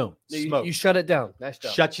there, boom. Smoke. You shut it down. Nice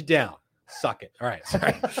job. Shut you down. Suck it. All right.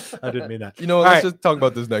 Sorry. I didn't mean that. You know, let's just talk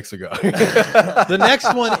about this next cigar. The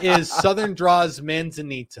next one is Southern Draws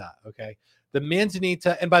Manzanita. Okay. The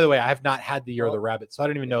Manzanita, and by the way, I have not had the Year of the Rabbit, so I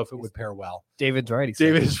don't even know if it would pair well. David's right.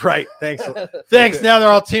 David is right. Thanks. Thanks. Now they're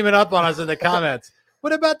all teaming up on us in the comments.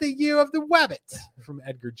 What about the Year of the Rabbit from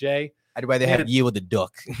Edgar J? I'd rather have Year with the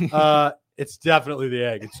duck. It's definitely the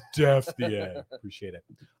egg. It's the egg. Appreciate it.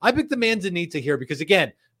 I picked the Manzanita here because,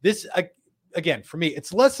 again, for me,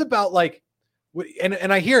 it's less about like,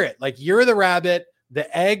 and I hear it, like Year of the Rabbit,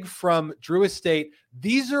 the egg from Drew Estate.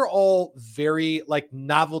 These are all very like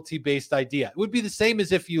novelty based idea. It would be the same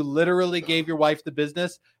as if you literally gave your wife the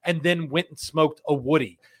business and then went and smoked a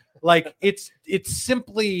Woody. Like it's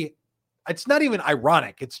simply, it's not even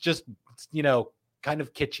ironic. It's just, kind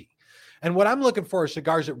of kitschy. And what I'm looking for are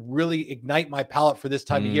cigars that really ignite my palate for this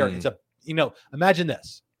time of year. It's imagine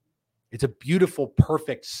this. It's a beautiful,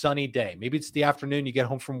 perfect, sunny day. Maybe it's the afternoon. You get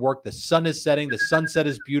home from work. The sun is setting. The sunset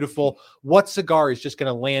is beautiful. What cigar is just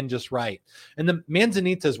going to land just right? And the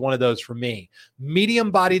Manzanita is one of those for me.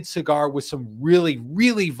 Medium-bodied cigar with some really,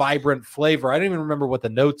 really vibrant flavor. I don't even remember what the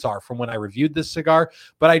notes are from when I reviewed this cigar.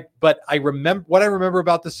 But I remember what I remember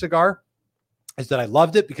about this cigar is that I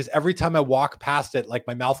loved it because every time I walk past it, like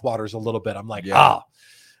my mouth waters a little bit. I'm like,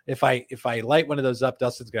 If I light one of those up,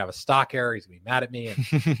 Dustin's gonna have a stock error. He's gonna be mad at me and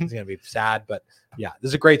he's gonna be sad. But yeah, this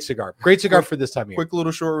is a great cigar. Great cigar for this time of year. Quick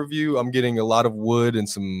little short review. I'm getting a lot of wood and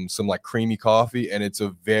some like creamy coffee, and it's a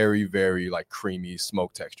very, very like creamy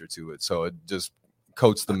smoke texture to it. So it just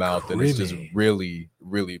coats the mouth and it's just really,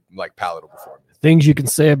 really like palatable for me. Things you can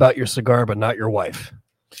say about your cigar, but not your wife.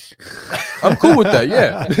 I'm cool with that.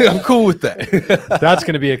 Yeah, I'm cool with that. That's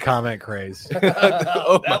going to be a comment craze.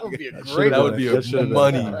 That would be a great. That would be a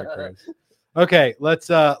money. Okay, let's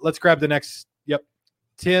grab the next. Yep,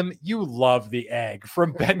 Tim, you love the egg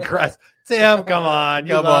from Ben Crest. Tim, come on,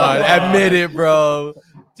 admit it, bro.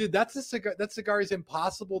 Dude, that's a cigar. That cigar is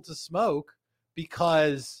impossible to smoke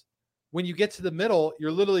because when you get to the middle,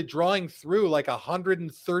 you're literally drawing through like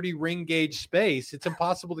 130 ring gauge space. It's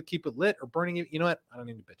impossible to keep it lit or burning it. You know what? I don't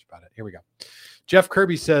need to bitch about it. Here we go. Jeff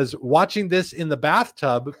Kirby says, watching this in the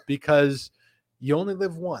bathtub because You only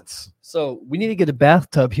live once. So we need to get a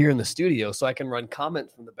bathtub here in the studio so I can run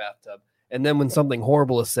comments from the bathtub. And then when something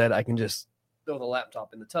horrible is said, I can just throw the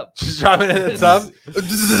laptop in the tub. Just drop it in the tub.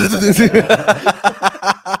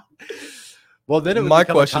 Well, then my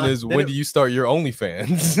question is, when do you start your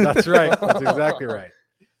OnlyFans? That's right. That's exactly right.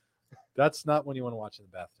 That's not when you want to watch in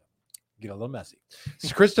the bathtub. Get a little messy.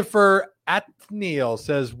 So Christopher Atneal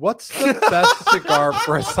says, "What's the best cigar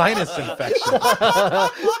for a sinus infection?"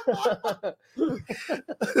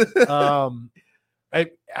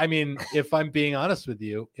 I mean, if I'm being honest with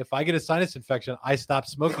you, if I get a sinus infection, I stop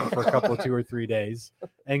smoking for a couple of 2 or 3 days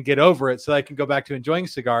and get over it so I can go back to enjoying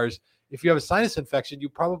cigars. If you have a sinus infection, you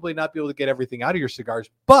probably not be able to get everything out of your cigars.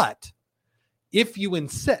 But if you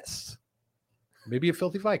insist, maybe a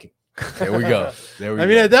Filthy Viking. There we go. I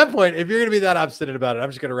mean, at that point, if you're going to be that obstinate about it, I'm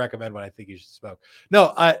just going to recommend what I think you should smoke.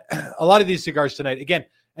 No, a lot of these cigars tonight, again,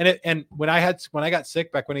 and when I got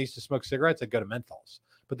sick back when I used to smoke cigarettes, I'd go to menthols.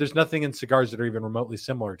 But there's nothing in cigars that are even remotely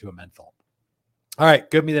similar to a menthol. All right,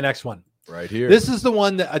 give me the next one. Right here. This is the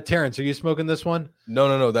one that Terrence, are you smoking this one?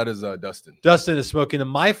 No. That is Dustin. Dustin is smoking the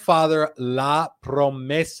My Father La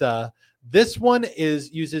Promesa. This one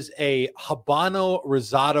uses a Habano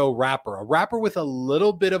Rosado wrapper, a wrapper with a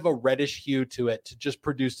little bit of a reddish hue to it to just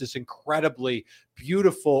produce this incredibly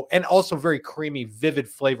beautiful and also very creamy, vivid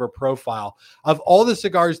flavor profile. Of all the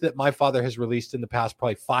cigars that My Father has released in the past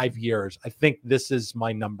probably 5 years, I think this is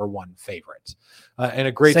my number one favorite. And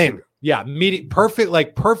a great Same. Yeah,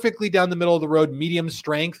 perfectly down the middle of the road, medium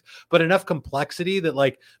strength, but enough complexity that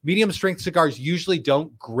like medium strength cigars usually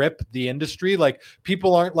don't grip the industry. Like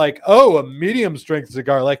people aren't like, oh, a medium strength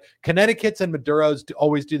cigar. Like Connecticut's and Maduros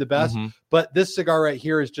always do the best, but this cigar right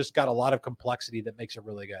here has just got a lot of complexity that makes it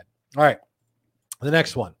really good. All right, the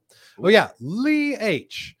next one. Oh yeah, Lee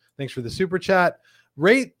H. Thanks for the super chat.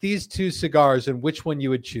 Rate these two cigars and which one you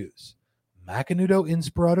would choose: Macanudo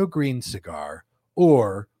Inspirado Green cigar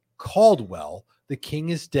or Caldwell, The King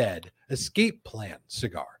is Dead Escape Plan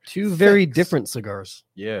cigar. Two very different cigars.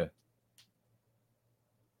 Yeah.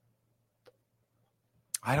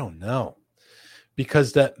 I don't know.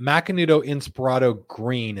 Because the Macanudo Inspirado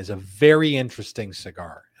Green is a very interesting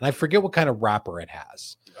cigar. And I forget what kind of wrapper it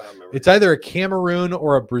has. It's either a Cameroon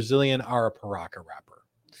or a Brazilian Arapiraca wrapper.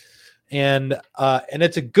 And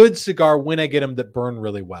it's a good cigar when I get them that burn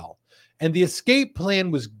really well. And the Escape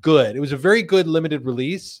Plan was good. It was a very good limited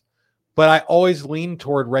release. But I always lean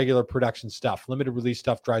toward regular production stuff. Limited release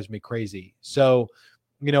stuff drives me crazy. So,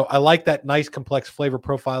 I like that nice, complex flavor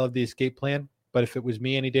profile of the Escape Plan. But if it was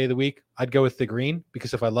me any day of the week, I'd go with the green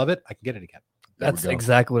because if I love it, I can get it again. That's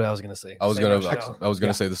exactly what I was going to say. I was going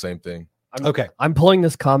to say the same thing. I'm pulling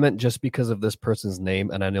this comment just because of this person's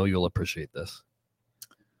name, and I know you'll appreciate this.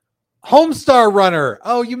 Homestar Runner.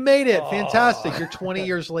 Oh, you made it. Fantastic. You're 20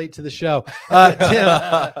 years late to the show.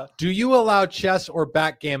 Tim, do you allow chess or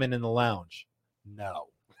backgammon in the lounge? No.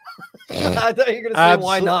 I thought you were going to say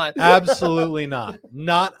why not. Absolutely not.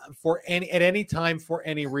 Not at any time for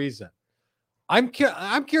any reason. I'm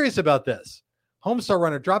curious about this. Homestar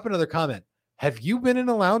Runner, drop another comment. Have you been in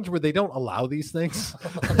a lounge where they don't allow these things?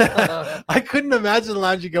 I couldn't imagine a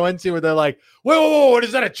lounge you go into where they're like, whoa, what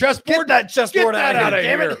is that, a chessboard? Get that chessboard out of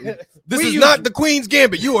here. This is not the Queen's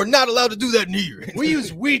Gambit. You are not allowed to do that in here. We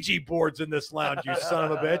use Ouija boards in this lounge, you son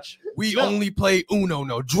of a bitch. We only play Uno,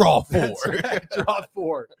 no, draw 4. That's right, draw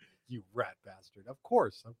 4. You rat bastard. Of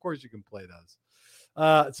course you can play those.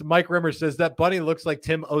 So Mike Rimmer says, that bunny looks like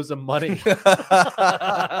Tim owes him money.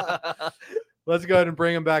 Let's go ahead and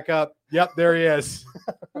bring him back up. Yep, there he is.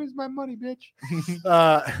 Where's my money, bitch?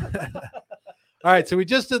 All right, so we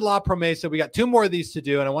just did La Promesa. We got 2 more of these to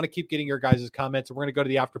do, and I want to keep getting your guys' comments. And we're going to go to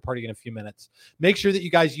the after party in a few minutes. Make sure that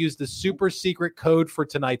you guys use the super secret code for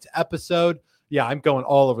tonight's episode. Yeah, I'm going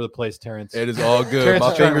all over the place, Terrence. It is all good. Terrence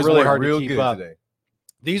My fingers really work hard real to keep good up today.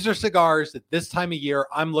 These are cigars that this time of year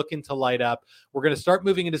I'm looking to light up. We're going to start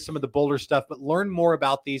moving into some of the bolder stuff, but learn more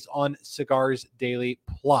about these on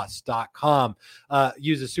cigarsdailyplus.com.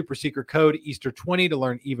 Use a super secret code Easter20 to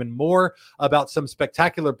learn even more about some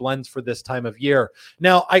spectacular blends for this time of year.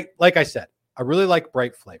 Now, like I said, I really like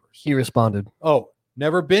bright flavors. He responded, "Oh,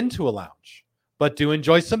 never been to a lounge, but do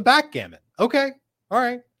enjoy some backgammon." Okay. All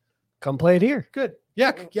right. come play it here. Good.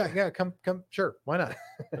 Yeah. Come. Sure. Why not?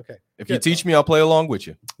 Okay. If you teach me, I'll play along with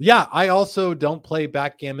you. Yeah. I also don't play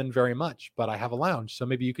backgammon very much, but I have a lounge, so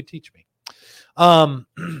maybe you could teach me.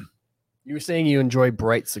 You were saying you enjoy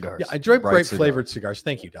bright cigars. Yeah, I enjoy bright flavored cigars.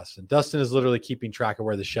 Thank you, Dustin. Dustin is literally keeping track of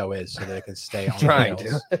where the show is so that it can stay on. Trying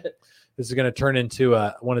to. This is going to turn into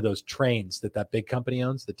one of those trains that big company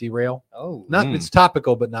owns that derail. Oh, It's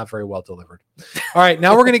topical, but not very well delivered. All right,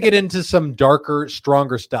 now we're going to get into some darker,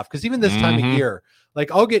 stronger stuff because even this time of year,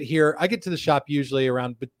 like I get to the shop usually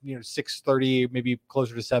around 6:30, maybe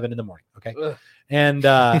closer to 7 in the morning. Okay, and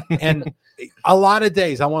a lot of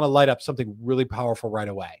days I want to light up something really powerful right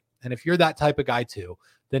away. And if you're that type of guy too,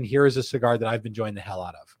 then here is a cigar that I've been enjoying the hell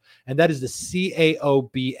out of. And that is the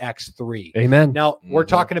CAOBX3. Amen. Now, we're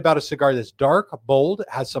talking about a cigar that's dark, bold,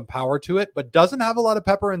 has some power to it, but doesn't have a lot of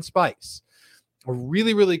pepper and spice. A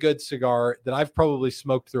really, really good cigar that I've probably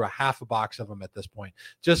smoked through a half a box of them at this point.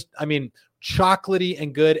 Just, chocolatey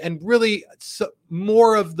and good, and really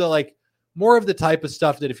more of the type of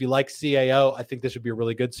stuff that if you like CAO, I think this would be a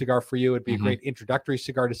really good cigar for you. It'd be a great introductory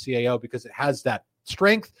cigar to CAO because it has that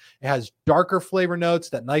strength. It has darker flavor notes,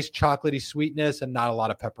 that nice chocolatey sweetness, and not a lot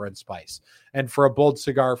of pepper and spice. And for a bold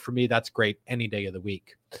cigar, for me, that's great any day of the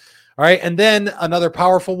week. All right. And then another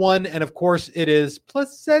powerful one. And of course, it is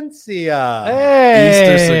Plasencia.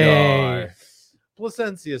 Easter cigar.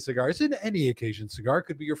 Plasencia cigar. It's an any occasion cigar.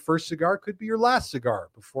 Could be your first cigar, could be your last cigar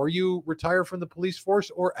before you retire from the police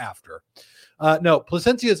force or after. No,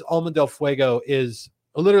 Plasencia's Alma del Fuego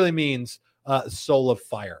literally means soul of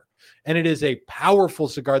fire. And it is a powerful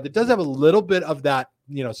cigar that does have a little bit of that,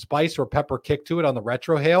 spice or pepper kick to it on the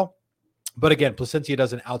retrohale. But again, Plasencia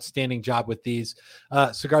does an outstanding job with these.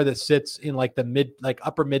 Cigar that sits in the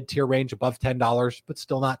upper mid tier range above $10, but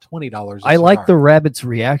still not $20. I like the rabbit's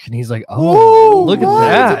reaction. He's like, "Oh, look at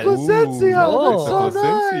that! Plasencia. Oh, that's so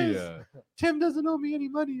nice. Tim doesn't owe me any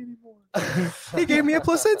money anymore. He gave me a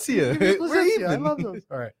Plasencia. We're even. I love those.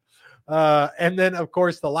 All right. And then, of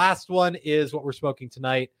course, the last one is what we're smoking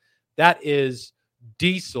tonight. That is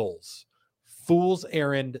Diesel's Fool's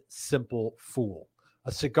Errand Simple Fool.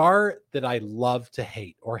 A cigar that I love to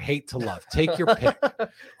hate or hate to love. Take your pick.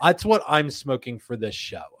 That's what I'm smoking for this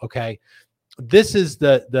show. Okay. This is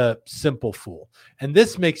the Simple Fool. And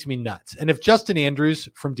this makes me nuts. And if Justin Andrews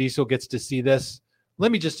from Diesel gets to see this,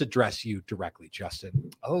 let me just address you directly,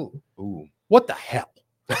 Justin. Oh, what the hell?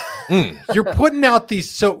 You're putting out these.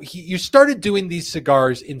 So you started doing these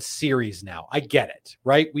cigars in series now. I get it,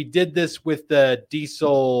 right? We did this with the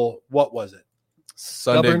Diesel. What was it?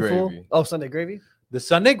 Sunday Gravy. Fool? Oh, Sunday Gravy. The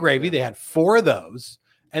Sunday Gravy. They had 4 of those,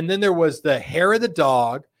 and then there was the Hair of the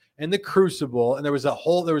Dog and the Crucible, and there was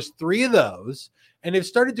 3 of those, and they've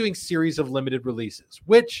started doing series of limited releases,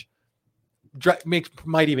 which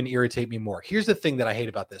might even irritate me more. Here's the thing that I hate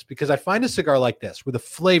about this, because I find a cigar like this where the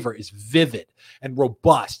flavor is vivid and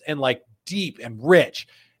robust and like deep and rich.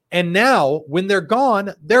 And now when they're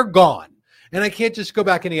gone, they're gone. And I can't just go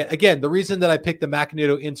back and again, the reason that I picked the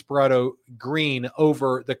Macanudo Inspirato Green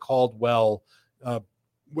over the Caldwell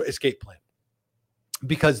Escape Plan,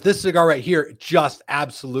 because this cigar right here just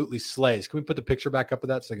absolutely slays. Can we put the picture back up of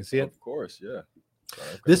that so I can see it? Of course, yeah.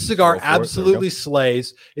 This cigar absolutely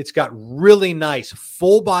slays. It's got really nice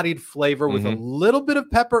full-bodied flavor with a little bit of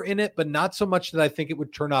pepper in it, but not so much that I think it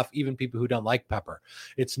would turn off even people who don't like pepper.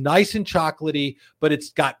 It's nice and chocolatey, but it's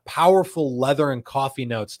got powerful leather and coffee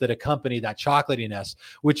notes that accompany that chocolatiness,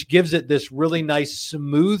 which gives it this really nice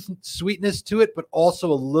smooth sweetness to it, but also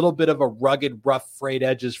a little bit of a rugged, rough, frayed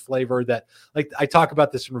edges flavor that, like I talk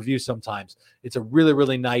about this in reviews sometimes. It's a really,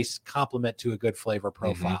 really nice complement to a good flavor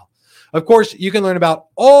profile. Of course, you can learn about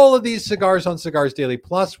all of these cigars on Cigars Daily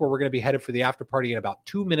Plus, where we're going to be headed for the after party in about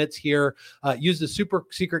 2 minutes here. Use the super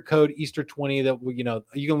secret code Easter20 that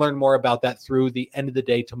you can learn more about that through the end of the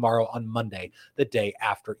day tomorrow on Monday, the day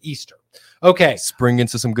after Easter. Okay. Spring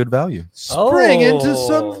into some good value. Spring into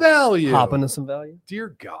some value. Hop into some value.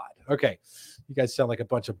 Dear God. Okay. You guys sound like a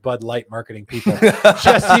bunch of Bud Light marketing people.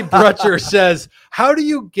 Jesse Brutcher says, how do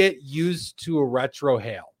you get used to a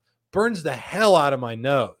retrohale? Burns the hell out of my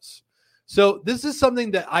nose. So this is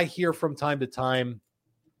something that I hear from time to time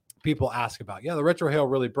people ask about. Yeah, the retrohale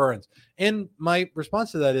really burns. And my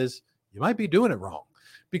response to that is, you might be doing it wrong.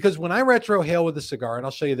 Because when I retrohale with a cigar, and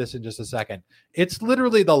I'll show you this in just a second, it's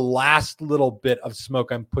literally the last little bit of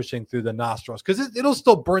smoke I'm pushing through the nostrils, because it'll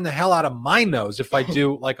still burn the hell out of my nose if I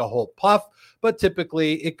do like a whole puff. But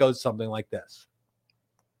typically it goes something like this.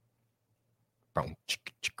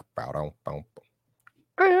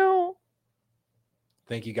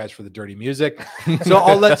 Thank you guys for the dirty music. So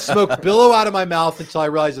I'll let smoke billow out of my mouth until I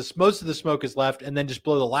realize most of the smoke is left, and then just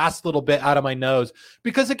blow the last little bit out of my nose.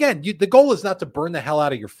 Because again, the goal is not to burn the hell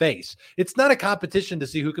out of your face. It's not a competition to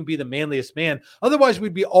see who can be the manliest man. Otherwise,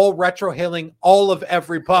 we'd be all retrohaling all of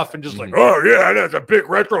every puff and just like, oh yeah, that's a big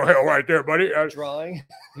retrohale right there, buddy. Drawing.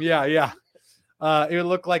 Yeah. It would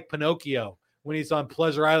look like Pinocchio when he's on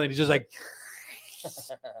Pleasure Island. He's just like,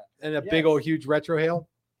 and a big old huge retrohale.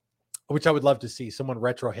 which I would love to see. Someone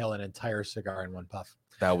retrohale an entire cigar in one puff.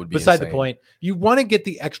 That would be beside insane. the point. You want to get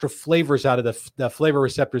the extra flavors out of the flavor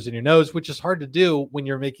receptors in your nose, which is hard to do when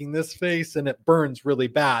you're making this face and it burns really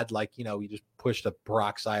bad. Like, you know, you just pushed a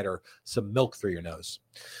peroxide or some milk through your nose.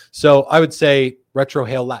 So I would say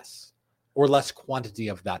retrohale less or less quantity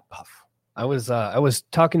of that puff. I was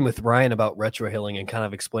talking with Ryan about retrohaling and kind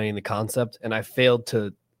of explaining the concept, and I failed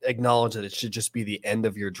to acknowledge that it should just be the end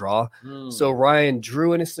of your draw. So Ryan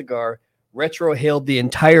drew in a cigar, retrohaled the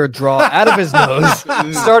entire draw out of his nose,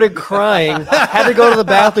 started crying, had to go to the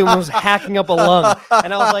bathroom, and was hacking up a lung.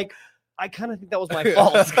 And I was like, I kind of think that was my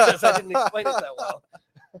fault because I didn't explain it that well.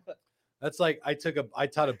 That's like I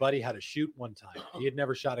taught a buddy how to shoot one time. He had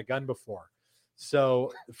never shot a gun before.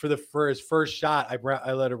 So for his first shot,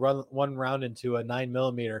 I let him run one round into a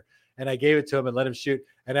 9mm, and I gave it to him and let him shoot.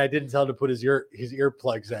 And I didn't tell him to put his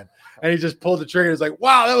earplugs in. And he just pulled the trigger. He's like,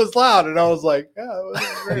 wow, that was loud. And I was like, yeah, that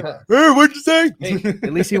was very loud. Hey, what'd you say? Hey,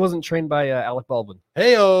 at least he wasn't trained by Alec Baldwin.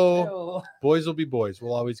 Hey-o. Boys will be boys.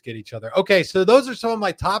 We'll always get each other. Okay, so those are some of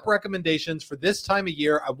my top recommendations for this time of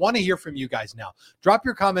year. I want to hear from you guys now. Drop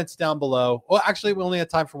your comments down below. Well, actually, we only have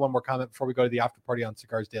time for one more comment before we go to the after party on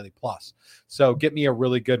Cigars Daily Plus. So get me a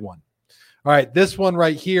really good one. All right, this one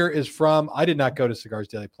right here is from, I did not go to Cigars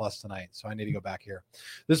Daily Plus tonight, so I need to go back here.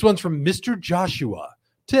 This one's from Mr. Joshua.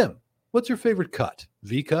 Tim, what's your favorite cut?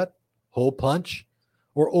 V-cut, hole punch,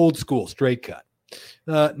 or old school straight cut?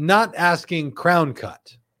 Not asking crown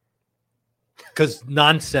cut, because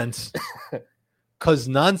nonsense. Because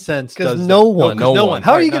nonsense does no one.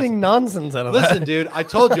 How are you Right, getting nonsense out of that? Listen, dude, I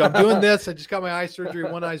told you I'm doing this. I just got my eye surgery.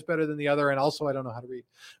 One eye's better than the other, and also I don't know how to read.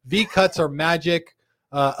 V-cuts are magic.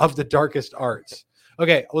 Of the darkest arts.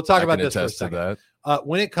 Okay, we'll talk about this for a second.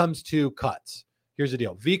 When it comes to cuts, here's the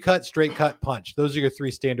deal. V-cut, straight cut, punch. Those are your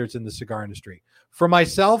three standards in the cigar industry. For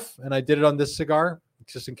myself, and I did it on this cigar,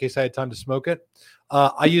 just in case I had time to smoke it,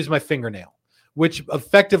 I use my fingernail, which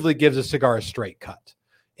effectively gives a cigar a straight cut.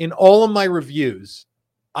 In all of my reviews,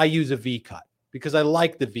 I use a V-cut because I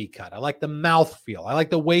like the V-cut. I like the mouth feel. I like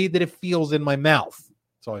the way that it feels in my mouth.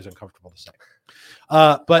 It's always uncomfortable to say.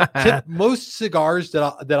 But most cigars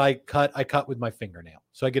that I cut with my fingernail.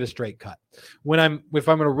 So I get a straight cut. If I'm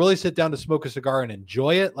going to really sit down to smoke a cigar and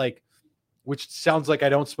enjoy it, which sounds like I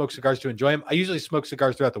don't smoke cigars to enjoy them. I usually smoke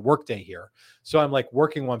cigars throughout the workday here. So I'm like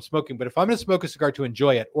working while I'm smoking. But if I'm going to smoke a cigar to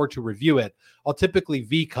enjoy it or to review it, I'll typically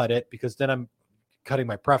V-cut it because then I'm cutting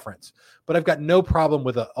my preference. But I've got no problem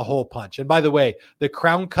with a hole punch. And by the way, the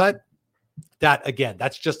crown cut,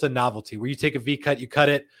 that's just a novelty where you take a V-cut, you cut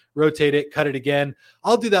it, rotate it, cut it again.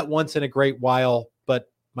 I'll do that once in a great while,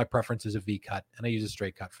 but my preference is a V-cut, and I use a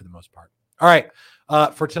straight cut for the most part. All right.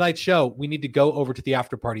 For tonight's show, we need to go over to the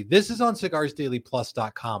after party. This is on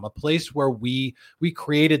cigarsdailyplus.com, a place where we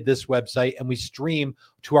created this website and we stream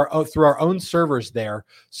through our own servers there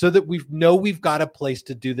so that we've got a place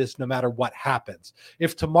to do this no matter what happens.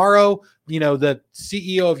 If tomorrow, the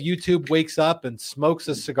CEO of YouTube wakes up and smokes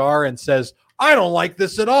a cigar and says, I don't like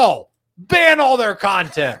this at all, ban all their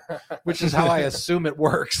content, which is how I assume it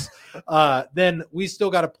works. Then we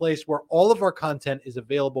still got a place where all of our content is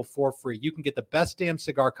available for free. You can get the best damn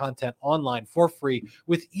cigar content online for free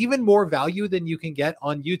with even more value than you can get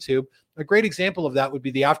on YouTube. A great example of that would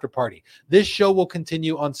be the after party. This show will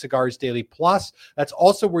continue on Cigars Daily Plus. That's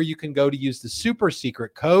also where you can go to use the super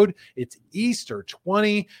secret code. It's Easter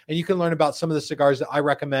 20, and you can learn about some of the cigars that I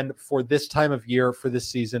recommend for this time of year, for this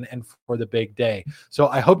season, and for the big day. So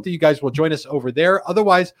I hope that you guys will join us over there.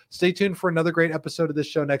 Otherwise, stay tuned for another great episode of this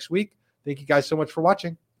show next week. Thank you guys so much for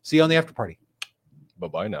watching. See you on the after party.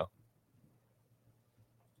 Bye-bye now.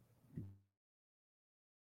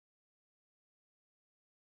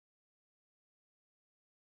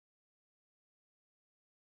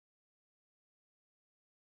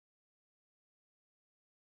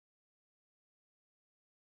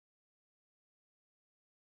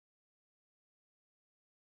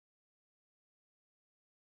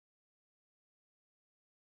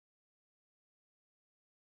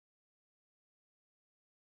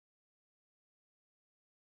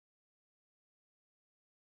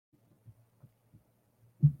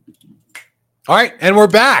 All right, and we're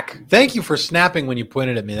back. Thank you for snapping when you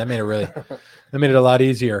pointed at me. That made it a lot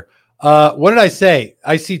easier. What did I say?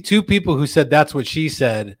 I see two people who said that's what she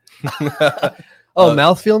said.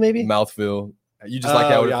 Mouthfeel maybe? Mouthfeel. You just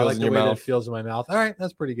like how it feels in your mouth. It feels in my mouth. All right,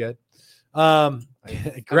 that's pretty good.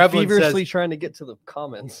 Feverishly trying to get to the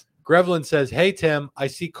comments. Grevlin says, hey, Tim, I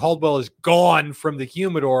see Caldwell is gone from the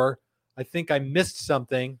humidor. I think I missed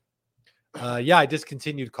something. Yeah, I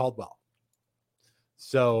discontinued Caldwell.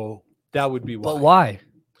 So that would be why. But why?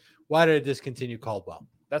 Why did I discontinue Caldwell?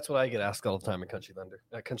 That's what I get asked all the time at Country Thunder.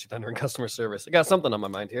 At Country Thunder and customer service. I got something on my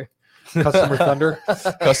mind here. Customer Thunder.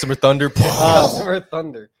 Customer Thunder. Customer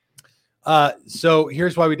Thunder. So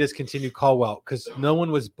here's why we discontinued Caldwell, because no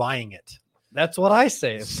one was buying it. That's what I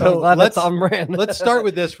say. So I'm glad that's on brand. Let's start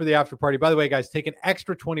with this for the after party. By the way, guys, take an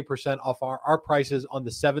extra 20% off our prices on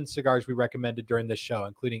the 7 cigars we recommended during this show,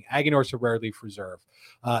 including Aganorsa Rare Leaf Reserve,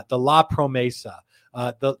 the La Promesa,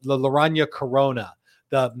 the Lorana Corona,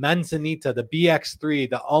 the Manzanita, the BX3,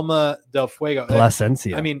 the Alma del Fuego.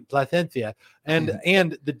 Plasencia. Plasencia,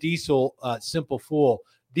 and the Diesel Simple Fool.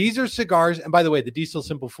 These are cigars, and by the way, the Diesel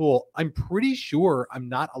Simple Fool, I'm pretty sure I'm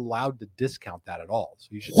not allowed to discount that at all. So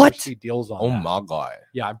you should see deals on that. Oh my God.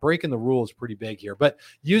 Yeah, I'm breaking the rules pretty big here. But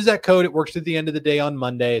use that code. It works at the end of the day on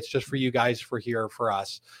Monday. It's just for you guys for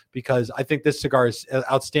us, because I think this cigar is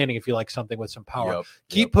outstanding if you like something with some power.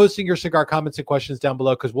 Keep posting your cigar comments and questions down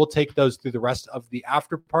below, because we'll take those through the rest of the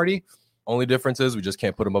after party. Only difference is we just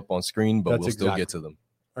can't put them up on screen, but we'll still get to them.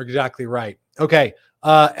 Exactly right. Okay.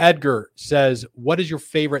 Edgar says, what is your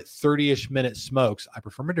favorite 30-ish minute smokes? I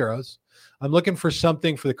prefer Maduros. I'm looking for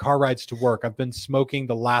something for the car rides to work. I've been smoking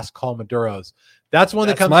the Last Call Maduros. That's one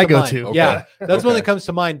that comes my to mind. go-to. Okay. Yeah, that's one that comes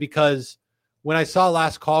to mind, because when I saw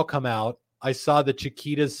Last Call come out, I saw the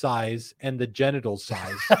Chiquita's size and the genital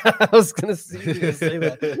size. I was going to say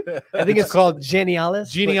that. I think it's called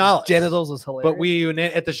Genialis. Genialis. Genitals was hilarious. But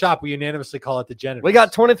at the shop, we unanimously call it the genitals. We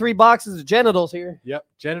got 23 boxes of genitals here. Yep.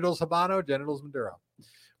 Genitals Habano, genitals Maduro,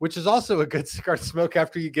 which is also a good cigar to smoke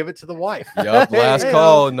after you give it to the wife. Yep. Last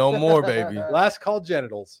call. No more, baby. Last call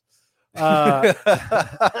genitals. Last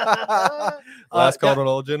call on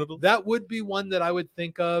all genitals. That would be one that I would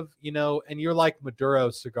think of, and you're like Maduro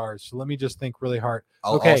cigars. So let me just think really hard.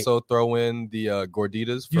 I'll also throw in the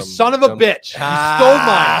Gorditas. You son of a bitch. You stole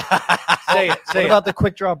mine. Say it. What about the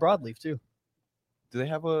quick draw broadleaf too? Do they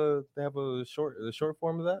have a short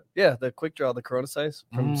form of that? Yeah, the quick draw, the Corona size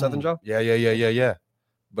from Southern Draw. Yeah.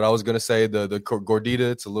 But I was gonna say the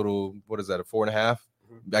Gordita, it's a little, what is that, a 4.5?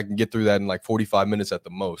 I can get through that in like 45 minutes at the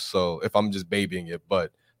most. So if I'm just babying it,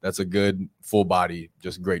 but that's a good full body,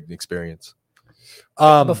 just great experience.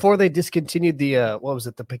 Before they discontinued the what was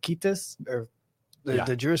it, the Paquitas or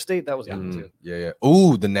the Jura State, that was good too. Yeah.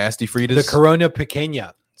 Ooh, the Nasty Fritas. The Corona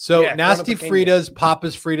Pequeña. So Nasty Corona Pequeña. Fritas,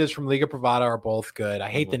 Papa's Fritas from Liga Privada are both good. I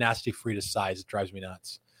hate the Nasty Fritas size. It drives me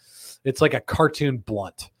nuts. It's like a cartoon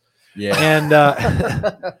blunt. Yeah.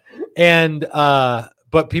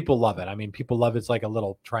 But people love it. I mean, people love it. It's like a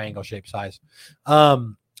little triangle shaped size.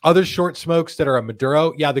 Other short smokes that are a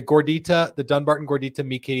Maduro. Yeah, the Gordita, the Dunbarton Gordita,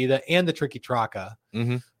 Mi Querida, and the Tricky Traca.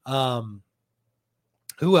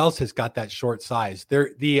 Who else has got that short size? They're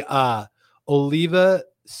the Oliva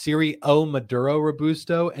Serie O Maduro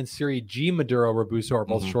Robusto and Serie G Maduro Robusto are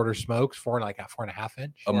both shorter smokes, 4.5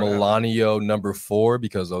 inch. A Milanio number 4,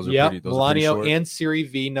 because those are pretty. Those Milanio are pretty short. And Serie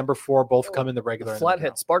V number 4 both come in the regular. The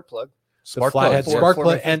flathead spark plug. Flathead spark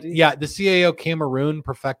plug, and 450. the CAO Cameroon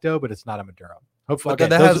Perfecto, but it's not a Maduro. Hopefully,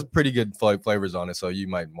 that has pretty good flavors on it, so you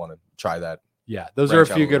might want to try that. Yeah, those are a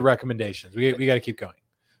few good recommendations. We got to keep going.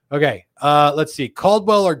 Okay, let's see.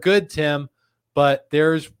 Caldwell are good, Tim, but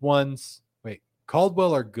there's ones. Wait,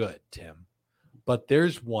 Caldwell are good, Tim, but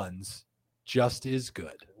there's ones just as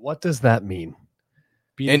good. What does that mean?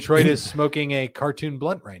 Detroit is smoking a cartoon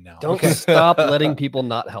blunt right now. Don't stop letting people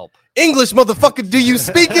not help. English, motherfucker, do you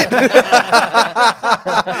speak it?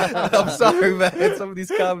 I'm sorry, man. Some of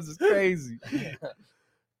these comments is crazy.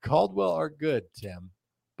 Caldwell are good, Tim,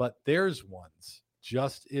 but there's ones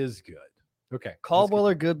just as good. Okay. Caldwell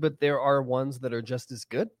are good, but there are ones that are just as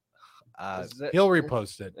good. He'll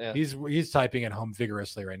repost it. Yeah. He's typing it home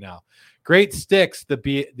vigorously right now. Great Sticks, the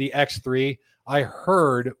X3, I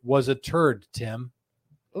heard was a turd, Tim.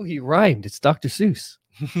 Oh, he rhymed. It's Dr. Seuss.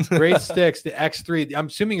 Great Sticks, the X3. I'm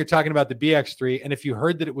assuming you're talking about the BX3. And if you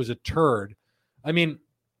heard that it was a turd, I mean,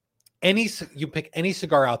 you pick any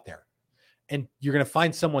cigar out there, and you're going to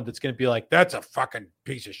find someone that's going to be like, that's a fucking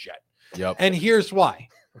piece of shit. Yep. And here's why.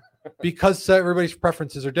 Because everybody's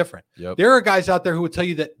preferences are different. Yep. There are guys out there who would tell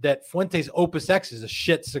you that Fuentes Opus X is a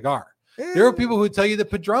shit cigar. There are people who would tell you that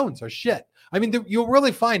Padrones are shit. I mean, you'll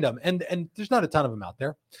really find them, and there's not a ton of them out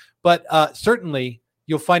there, but certainly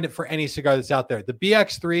you'll find it for any cigar that's out there. The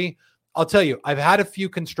BX3, I'll tell you, I've had a few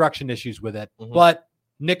construction issues with it, but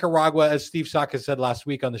Nicaragua, as Steve Saka said last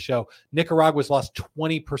week on the show, Nicaragua's lost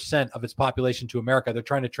 20% of its population to America. They're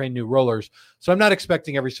trying to train new rollers. So I'm not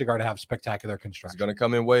expecting every cigar to have spectacular construction. It's going to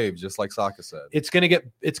come in waves, just like Saka said. It's going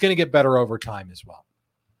to get better over time as well.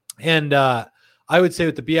 And I would say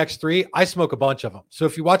with the BX3, I smoke a bunch of them. So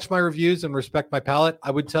if you watch my reviews and respect my palate,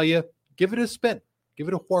 I would tell you, give it a spin, give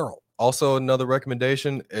it a whirl. Also, another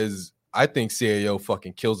recommendation is I think CAO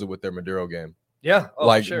fucking kills it with their Maduro game. Yeah,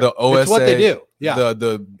 like sure. the OSA, it's what they do. Yeah,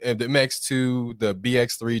 the MX2, the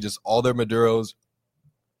BX3, just all their Maduros,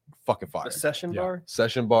 fucking fire. The session bar.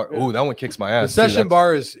 Session bar. Yeah. Oh, that one kicks my the ass. session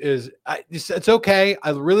bar is it's okay. I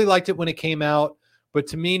really liked it when it came out, but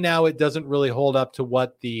to me now it doesn't really hold up to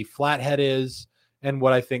what the flathead is and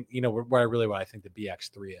what I think what I think the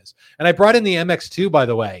BX3 is. And I brought in the MX2 by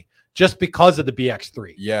the way, just because of the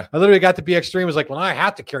BX3. Yeah, I literally got the BX3 and was like, well, now I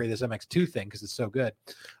have to carry this MX2 thing because it's so good.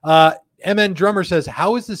 MN Drummer says,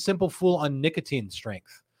 how is the Simple Fool on nicotine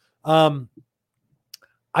strength? Man,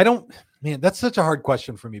 that's such a hard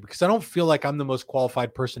question for me because I don't feel like I'm the most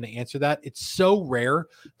qualified person to answer that. It's so rare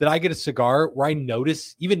that I get a cigar where I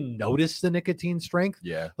notice the nicotine strength.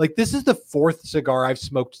 Yeah. Like this is the 4th cigar I've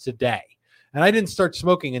smoked today. And I didn't start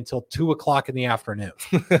smoking until 2:00 in the afternoon,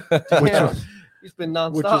 It's been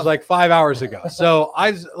nonstop. which was like 5 hours ago. So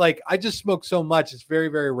I just smoke so much. It's very,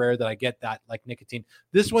 very rare that I get that like nicotine.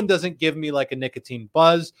 This one doesn't give me like a nicotine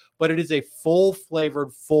buzz, but it is a full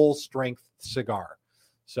flavored, full strength cigar.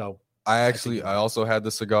 So I also had the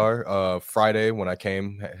cigar Friday when I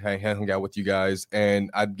hung out with you guys, and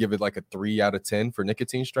I'd give it like a 3 out of 10 for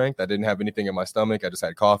nicotine strength. I didn't have anything in my stomach. I just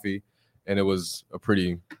had coffee, and it was a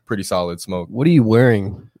pretty solid smoke. What are you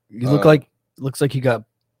wearing? You looks like you got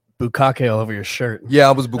bukkake all over your shirt. Yeah,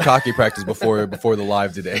 I was bukkake practice before the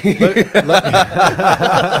live today. Wait,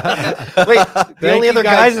 the only other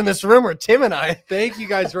guys in this room are Tim and I. Thank you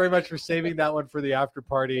guys very much for saving that one for the after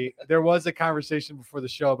party. There was a conversation before the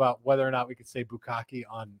show about whether or not we could say bukkake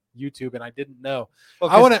on YouTube, and I didn't know.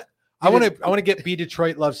 I want to get B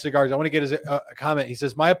Detroit Loves Cigars. I want to get his a comment. He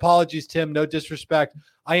says, "My apologies, Tim. No disrespect.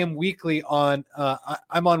 I am weekly on.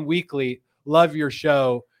 I'm on weekly. Love your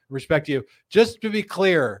show. Respect you. Just to be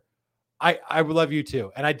clear." I love you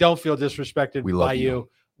too, and I don't feel disrespected by you.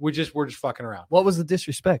 We're just fucking around. What was the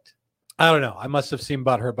disrespect? I don't know. I must have seemed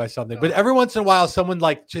butthurt by something, but every once in a while, someone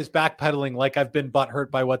like just backpedaling, like I've been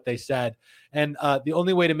butthurt by what they said. And the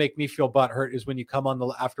only way to make me feel butthurt is when you come on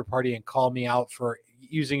the after party and call me out for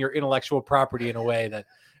using your intellectual property in a way that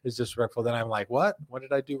is disrespectful. Then I'm like, what? What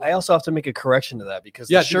did I do? I also have to make a correction to that because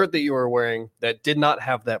the shirt that you were wearing that did not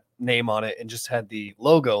have that name on it and just had the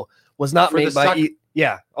logo was not made by.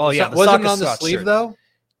 Yeah. Oh, yeah. Wasn't it on the sleeve, though?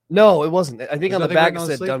 No, it wasn't. I think on the back it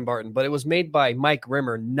said sleeve? Dunbarton, but it was made by Mike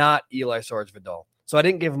Rimmer, not Eli Sarge Vidal. So I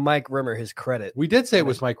didn't give Mike Rimmer his credit. We did say it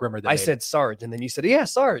was Mike Rimmer. I said Sarge, and then you said, yeah,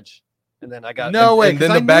 Sarge. And then I got no way. And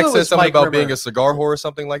then the back said something about being a cigar whore or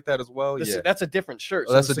something like that as well. That's a different shirt.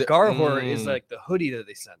 Oh, So the cigar whore is like the hoodie that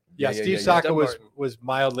they sent. Yeah, Steve Saka was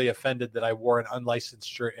mildly offended that I wore an unlicensed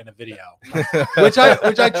shirt in a video, which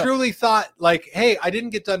I truly thought like, hey, I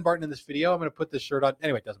didn't get Dunbarton in this video. I'm going to put this shirt on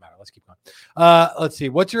anyway. It doesn't matter. Let's keep going. Let's see.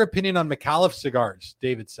 What's your opinion on McAuliffe cigars?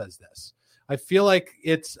 David says this. I feel like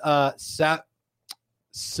it's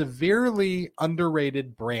severely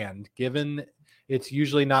underrated brand given it's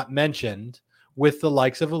usually not mentioned with the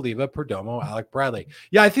likes of Oliva, Perdomo, Alec Bradley.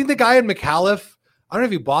 Yeah, I think the guy in McAuliffe, I don't know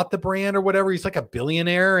if he bought the brand or whatever. He's like a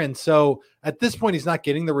billionaire. And so at this point, he's not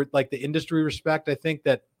getting the industry respect I think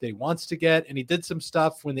that he wants to get. And he did some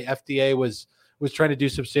stuff when the FDA was trying to do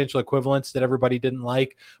substantial equivalents that everybody didn't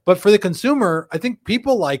like. But for the consumer, I think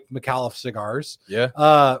people like McAuliffe cigars. Yeah.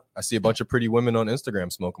 I see a bunch of pretty women on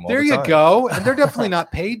Instagram smoke them all the time. There you go. And they're definitely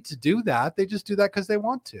not paid to do that. They just do that because they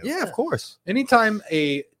want to. Yeah, of course. Anytime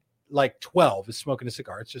a 12 is smoking a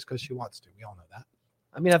cigar, it's just because she wants to. We all know that.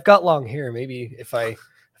 I mean, I've got long hair. Maybe if I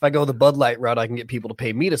go the Bud Light route, I can get people to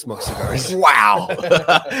pay me to smoke cigars. Wow.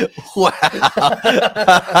 Wow.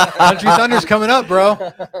 Country Thunder's coming up,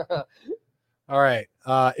 bro. All right.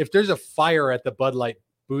 If there's a fire at the Bud Light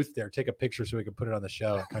booth there, take a picture so we can put it on the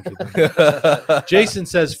show. Jason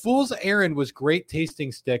says, Fool's Errand was great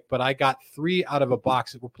tasting stick, but I got 3 out of a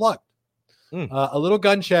box that were plugged. A little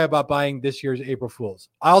gun shy about buying this year's April Fools.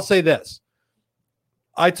 I'll say this.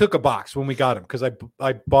 I took a box when we got them because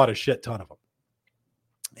I bought a shit ton of them.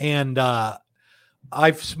 And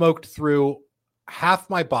I've smoked through half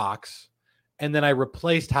my box, and then I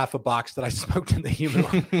replaced half a box that I smoked in the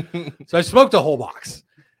humidor. So I smoked a whole box.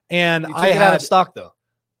 And you took it out of stock, though.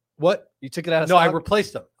 What? You took it out of stock? No, I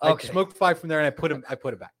replaced them. Okay. I smoked 5 from there, and I put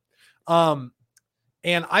it back.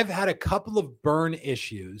 And I've had a couple of burn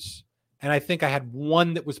issues, and I think I had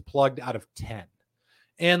 1 that was plugged out of 10.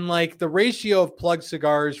 And like the ratio of plugged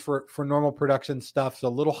cigars for normal production stuff is a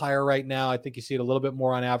little higher right now. I think you see it a little bit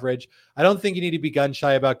more on average. I don't think you need to be gun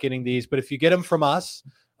shy about getting these, but if you get them from us,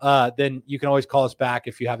 then you can always call us back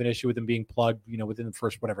if you have an issue with them being plugged, within the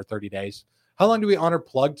first, 30 days. How long do we honor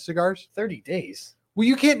plugged cigars? 30 days. Well,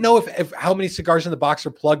 you can't know if how many cigars in the box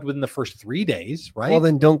are plugged within the first 3 days, right? Well,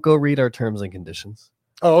 then don't go read our terms and conditions.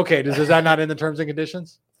 Oh, okay. Is that not in the terms and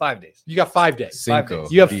conditions? 5 days. You got 5 days. Cinco.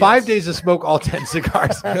 You have Yes. 5 days to smoke all 10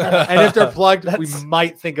 cigars. And if they're plugged, we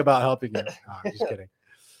might think about helping you. No, I'm just kidding.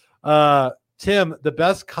 Tim, the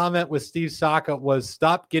best comment with Steve Saka was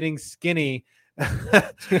stop getting skinny.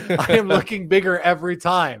 I am looking bigger every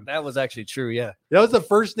time. That was actually true. Yeah. That was the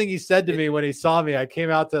first thing he said to me when he saw me. I came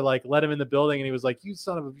out to like let him in the building and he was like, you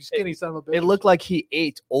skinny son of a bitch. It looked like he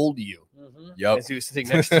ate old you Yep. as he was sitting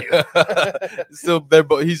next to you. Still,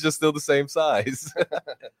 he's just still the same size.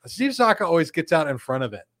 Steve Saka always gets out in front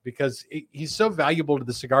of it because he's so valuable to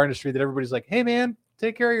the cigar industry that everybody's like, hey, man,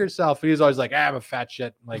 take care of yourself. And he's always like, I'm a fat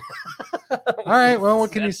shit. I'm like, all right, well,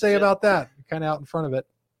 what can you say about that? You're kind of out in front of it.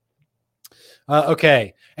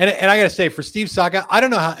 Okay. And I got to say for Steve Saka, I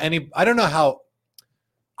don't know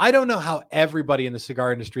how everybody in the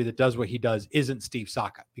cigar industry that does what he does isn't Steve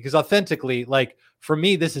Saka, because authentically, like for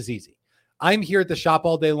me, this is easy. I'm here at the shop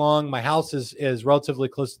all day long. My house is relatively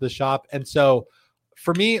close to the shop. And so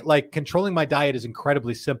for me, like controlling my diet is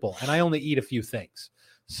incredibly simple and I only eat a few things.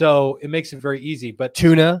 So it makes it very easy, but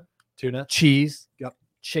Tuna, cheese. Yep.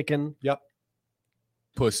 Chicken. Yep.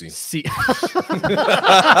 Pussy. I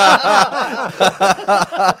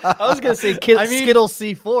was going to say Skittles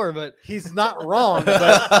C4, but he's not wrong.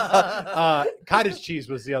 But cottage cheese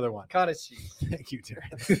was the other one. Cottage cheese. Thank you,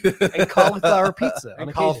 Terrence. And cauliflower pizza.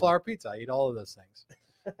 And cauliflower pizza. I eat all of those things.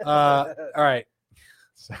 All right.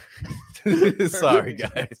 Sorry,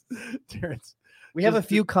 guys. Terrence. We have a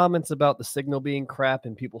few comments about the signal being crap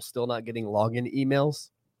and people still not getting login emails.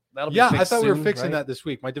 That'll be I fixed thought we were soon, fixing right? that this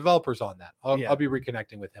week. My developer's on that. I'll be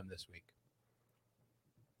reconnecting with him this week.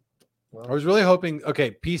 Well, I was really hoping.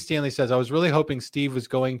 Okay, P. Stanley says I was really hoping Steve was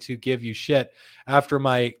going to give you shit after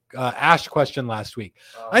my ash question last week.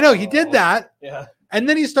 I know he did that. Yeah, and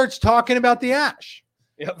then he starts talking about the ash.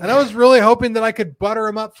 Yep. And I was really hoping that I could butter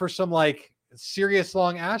him up for some like serious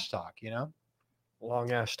long ash talk. You know,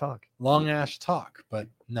 long ash talk. But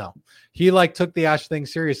no, he like took the ash thing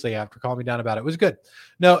seriously after calling me down about it. It was good.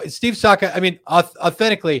 No, Steve Saka. I mean,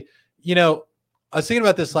 authentically, you know, I was thinking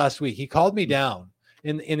about this last week. He called me down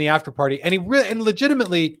in the after party, and he really and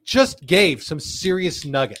legitimately just gave some serious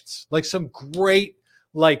nuggets, like some great,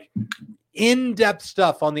 like in-depth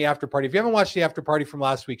stuff on the after party. If you haven't watched the after party from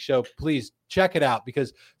last week's show, please check it out,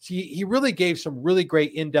 because he really gave some really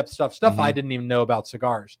great in-depth stuff I didn't even know about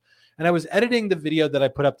cigars. And I was editing the video that I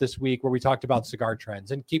put up this week where we talked about cigar trends,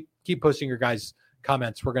 and keep posting your guys'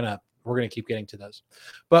 comments. We're gonna keep getting to those.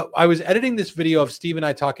 But I was editing this video of Steve and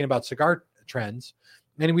I talking about cigar trends,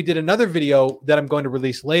 and we did another video that I'm going to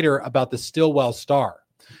release later about the Stillwell Star.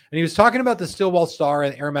 And he was talking about the Stillwell Star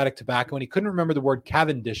and aromatic tobacco, and he couldn't remember the word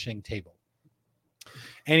Cavendishing table.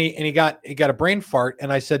 And he got a brain fart,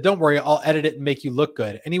 and I said, don't worry, I'll edit it and make you look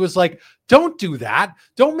good. And he was like, don't do that.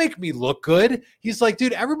 Don't make me look good. He's like,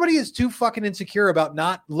 dude, everybody is too fucking insecure about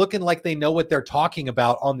not looking like they know what they're talking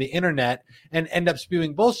about on the internet and end up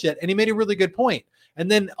spewing bullshit. And he made a really good point. And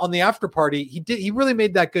then on the after party, he really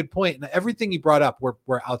made that good point. And everything he brought up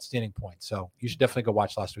were outstanding points. So you should definitely go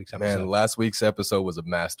watch last week's episode. Man, last week's episode was a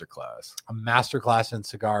masterclass. A masterclass in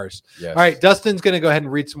cigars. Yes. All right, Dustin's going to go ahead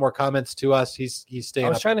and read some more comments to us. He's staying I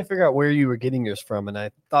was up. trying to figure out where you were getting yours from, and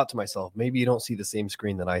I thought to myself, maybe you don't see the same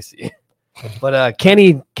screen that I see. But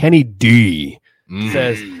Kenny D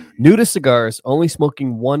says, new to cigars, only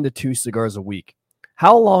smoking 1 to 2 cigars a week.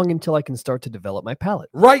 How long until I can start to develop my palate?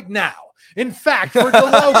 Right now. In fact, for the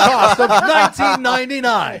low cost of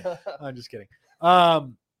 $19.99. I'm just kidding. How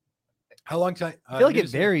long time? I feel like it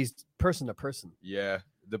varies person to person. Yeah.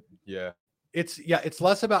 It's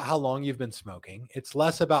less about how long you've been smoking. It's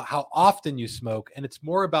less about how often you smoke, and it's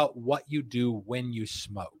more about what you do when you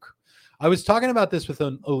smoke. I was talking about this with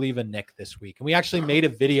Oliva Nick this week, and we actually made a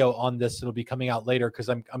video on this. It'll be coming out later because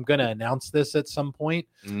I'm going to announce this at some point.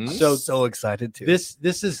 So excited too.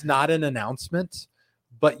 This is not an announcement,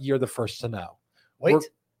 but you're the first to know. Wait,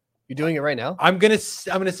 you're doing it right now? I'm gonna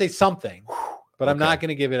say something, but I'm not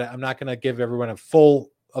gonna give it. I'm not gonna give everyone a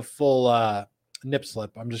full nip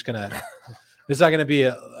slip. I'm just gonna. It's not gonna be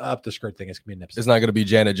a up the skirt thing. It's gonna be a nip slip. It's not gonna be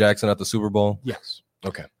Janet Jackson at the Super Bowl. Yes.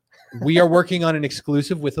 Okay. We are working on an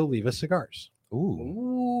exclusive with Oliva Cigars.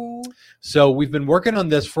 Ooh. So we've been working on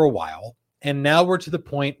this for a while, and now we're to the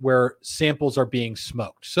point where samples are being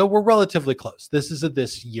smoked. So we're relatively close. This is a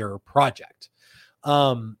this year project.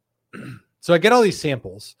 So I get all these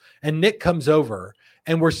samples, and Nick comes over,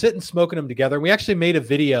 and we're sitting smoking them together. We actually made a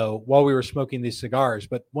video while we were smoking these cigars.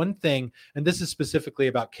 But one thing, and this is specifically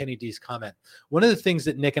about Kenny D's comment, one of the things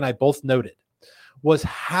that Nick and I both noted was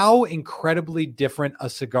how incredibly different a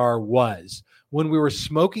cigar was when we were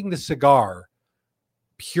smoking the cigar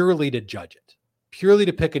purely to judge it, purely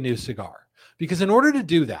to pick a new cigar. Because in order to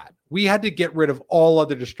do that, we had to get rid of all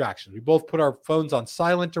other distractions. We both put our phones on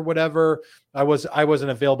silent or whatever. I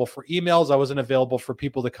wasn't available for emails. I wasn't available for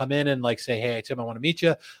people to come in and like say, hey, Tim, I want to meet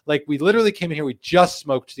you. Like we literally came in here, we just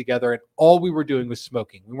smoked together and all we were doing was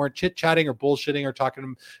smoking. We weren't chit-chatting or bullshitting or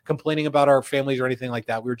talking, complaining about our families or anything like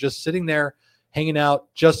that. We were just sitting there hanging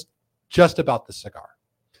out just about the cigar.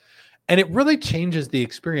 And it really changes the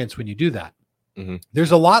experience when you do that. Mm-hmm.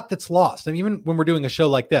 There's a lot that's lost. I mean, even when we're doing a show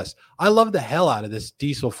like this, I love the hell out of this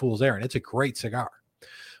Diesel Fool's Errand. It's a great cigar.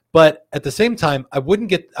 But at the same time, I would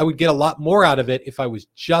get a lot more out of it if I was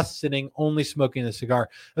just sitting, only smoking the cigar.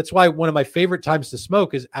 That's why one of my favorite times to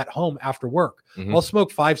smoke is at home after work. Mm-hmm. I'll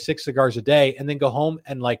smoke 5-6 cigars a day and then go home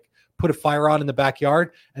and like put a fire on in the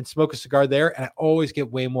backyard and smoke a cigar there. And I always get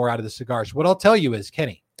way more out of the cigars. What I'll tell you is,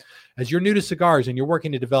 Kenny, as you're new to cigars and you're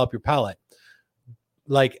working to develop your palate,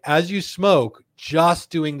 like as you smoke, just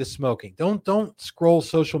doing the smoking. Don't scroll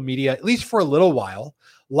social media, at least for a little while.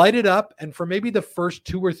 Light it up, and for maybe the first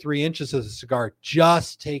 2 or 3 inches of the cigar,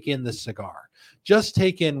 just take in the cigar. Just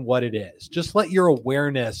take in what it is. Just let your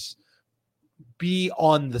awareness be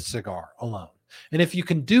on the cigar alone. And if you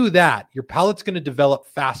can do that, your palate's going to develop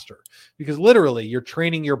faster because literally you're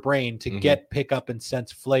training your brain to pick up and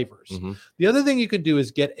sense flavors. Mm-hmm. The other thing you can do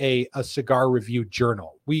is get a cigar review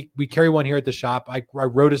journal. We carry one here at the shop. I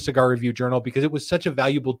wrote a cigar review journal because it was such a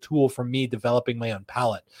valuable tool for me developing my own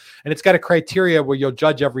palate. And it's got a criteria where you'll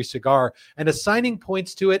judge every cigar, and assigning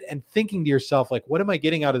points to it and thinking to yourself, like, what am I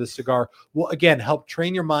getting out of the cigar? Will again help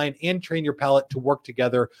train your mind and train your palate to work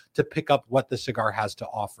together to pick up what the cigar has to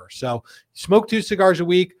offer. So smoke 2 cigars a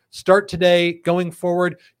week. Start today. Going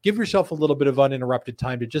forward, give yourself a little bit of uninterrupted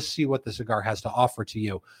time to just see what the cigar has to offer to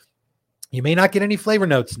you. You may not get any flavor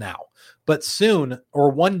notes now, but soon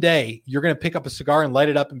or one day, you're going to pick up a cigar and light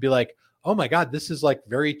it up and be like, oh my God, this is like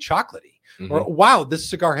very chocolatey. Mm-hmm. Or wow, this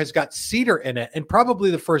cigar has got cedar in it. And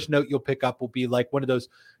probably the first note you'll pick up will be like one of those,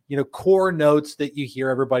 core notes that you hear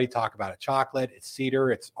everybody talk about. It's chocolate, it's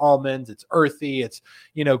cedar, it's almonds, it's earthy, it's,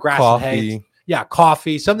 grass coffee. and hay. Yeah,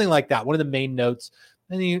 coffee, something like that. One of the main notes.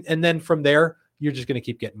 And then from there, you're just going to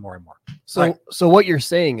keep getting more and more. So what you're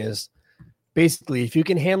saying is, basically, if you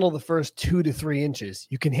can handle the first 2 to 3 inches,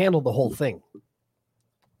 you can handle the whole thing.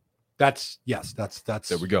 That's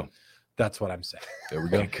there we go. That's what I'm saying. There we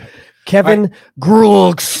go. Kevin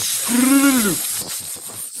Grooks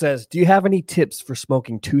says, do you have any tips for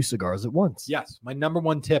smoking 2 cigars at once? Yes. My number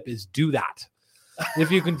one tip is do that.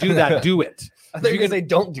 If you can do that, do it. I think you can say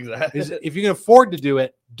don't do that. If you can afford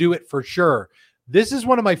to do it for sure. This is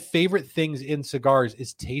one of my favorite things in cigars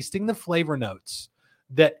is tasting the flavor notes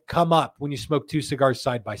that come up when you smoke 2 cigars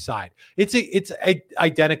side by side. It's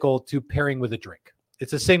identical to pairing with a drink.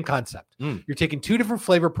 It's the same concept. You're taking 2 different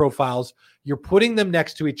flavor profiles, you're putting them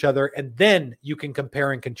next to each other, and then you can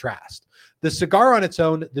compare and contrast. The cigar on its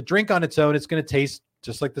own, the drink on its own, it's going to taste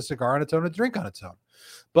just like the cigar on its own, and the drink on its own.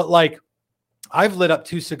 But like, I've lit up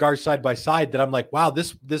 2 cigars side by side that I'm like, wow,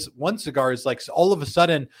 this one cigar is like all of a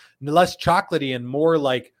sudden less chocolatey and more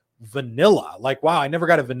like vanilla. Like, wow, I never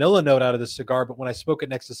got a vanilla note out of this cigar, but when I smoke it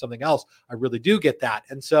next to something else, I really do get that.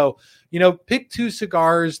 And so, pick 2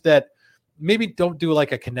 cigars that maybe don't do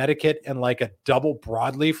like a Connecticut and like a double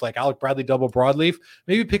broadleaf, like Alec Bradley double broadleaf.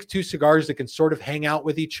 Maybe pick 2 cigars that can sort of hang out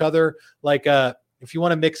with each other. Like if you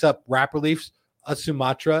want to mix up wrapper leaves, a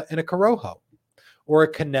Sumatra and a Corojo, or a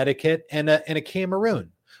Connecticut and a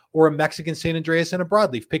Cameroon, or a Mexican San Andreas and a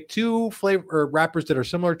broadleaf. Pick 2 flavor or wrappers that are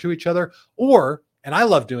similar to each other, or, and I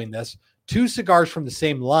love doing this, 2 cigars from the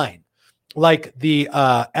same line, like the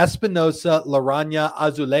Espinosa Laranja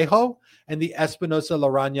Azulejo and the Espinosa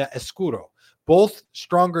Laranja Escuro, both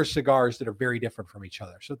stronger cigars that are very different from each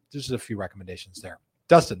other. So there's a few recommendations there.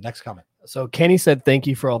 Dustin, next comment. So Kenny said, thank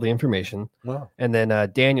you for all the information. Wow. And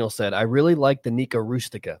then Daniel said, I really like the Nica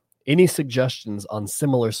Rustica. Any suggestions on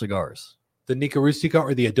similar cigars? The Nica Rustica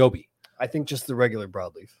or the Adobe? I think just the regular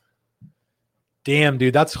broadleaf. Damn,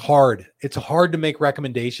 dude, that's hard. It's hard to make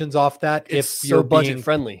recommendations off that if you're budget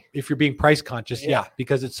friendly. If you're being price conscious, yeah,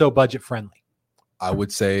 because it's so budget friendly. I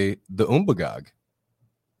would say the Umbagog.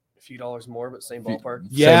 A few dollars more, but same ballpark.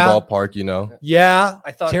 Yeah. Same ballpark, Yeah,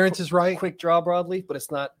 I thought Terrence is right. Quick draw broadleaf, but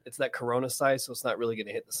it's not. It's that Corona size, so it's not really going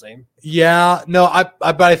to hit the same. Yeah, no,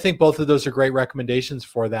 but I think both of those are great recommendations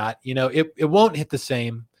for that. It won't hit the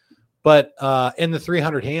same, but in the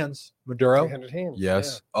 300 hands, Maduro, 300 hands.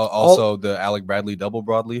 Yes. Yeah. Also, the Alec Bradley double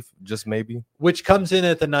broadleaf, just maybe, which comes in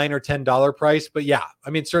at the $9 or $10 price. But yeah,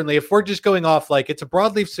 I mean, certainly, if we're just going off like it's a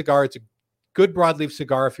broadleaf cigar, it's a good broadleaf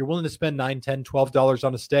cigar. If you're willing to spend $9, $10, $12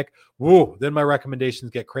 on a stick, whoa, then my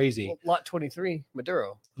recommendations get crazy. Well, lot 23,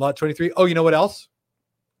 Maduro. Lot 23. Oh, you know what else?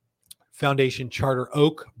 Foundation Charter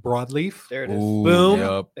Oak Broadleaf. There it is. Ooh, Boom.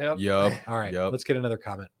 Yep. All right, Yep. let's get another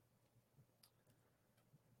comment.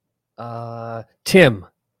 Tim,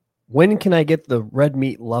 when can I get the red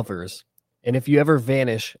meat lovers? And if you ever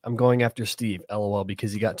vanish, I'm going after Steve. LOL,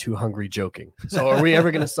 because he got too hungry joking. So are we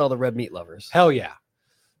ever going to sell the red meat lovers? Hell yeah.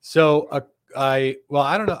 So I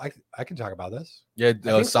don't know. I can talk about this. Yeah,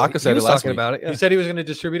 Saka said it last week. about it. Yeah. He said he was going to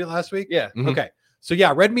distribute it last week. Yeah. Mhm. Okay. So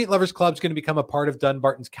yeah, Red Meat Lovers Club is going to become a part of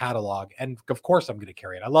Dunbarton's catalog, and of course I'm going to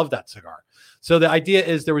carry it. I love that cigar. So the idea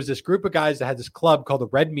is there was this group of guys that had this club called the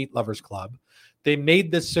Red Meat Lovers Club. They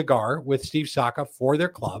made this cigar with Steve Saka for their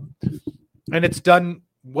club, and it's done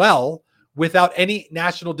well without any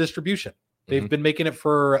national distribution. They've been making it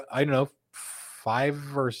for, I don't know,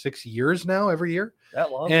 5 or 6 years now, every year. That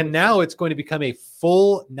long. And now it's going to become a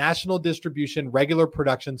full national distribution, regular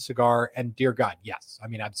production cigar. And dear God, yes. I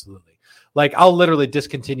mean, absolutely. Like, I'll literally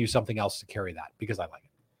discontinue something else to carry that because I like it.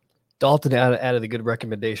 Dalton added a good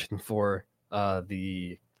recommendation for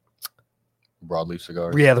the Broadleaf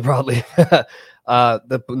cigar. the broadleaf,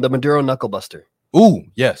 the Maduro Knuckle Buster. Ooh,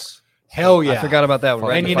 yes. Hell yeah. I forgot about that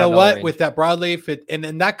one. And you know what? With that broadleaf,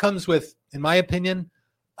 and that comes with, in my opinion,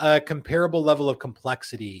 a comparable level of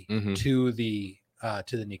complexity to the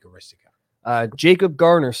Nica Rustica. Jacob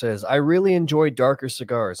Garner says, I really enjoy darker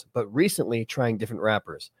cigars, but recently trying different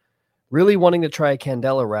wrappers. Really wanting to try a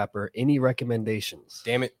Candela wrapper. Any recommendations?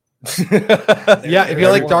 Damn it. Yeah, if you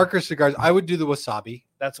like darker cigars, I would do the wasabi,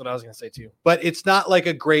 That's what I was going to say too. but it's not like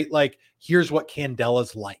a great, like, here's what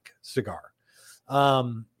Candela's like cigar.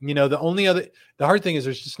 You know, the hard thing is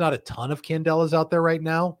there's just not a ton of Candelas out there right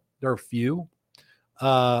now. There are a few.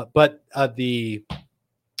 But the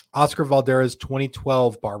Oscar Valderas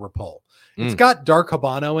 2012 Barber Pole, it's got dark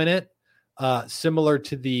Habano in it, similar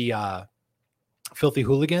to the Filthy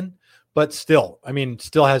Hooligan, but still, I mean,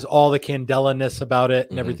 still has all the Candela-ness about it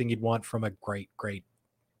and everything you'd want from a great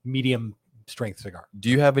medium strength cigar. Do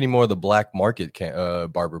you have any more of the black market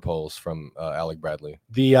barber poles from Alec Bradley?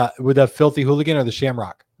 With the Filthy Hooligan or the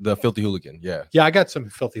Shamrock? The Filthy Hooligan, yeah. Yeah, I got some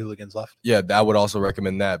Filthy Hooligans left. Yeah, I would also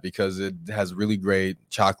recommend that because it has really great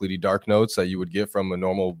chocolatey dark notes that you would get from a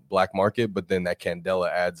normal black market, but then that Candela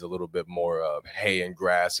adds a little bit more of hay and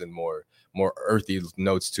grass and more earthy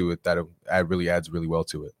notes to it that it really adds really well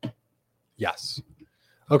to it. Yes.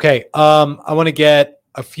 Okay. I want to get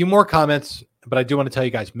a few more comments, but I do want to tell you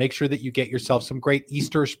guys, make sure that you get yourself some great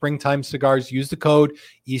Easter springtime cigars. Use the code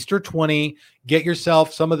Easter20. Get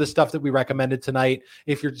yourself some of the stuff that we recommended tonight.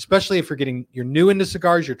 Especially if you're new into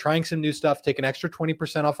cigars, you're trying some new stuff, take an extra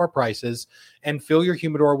 20% off our prices and fill your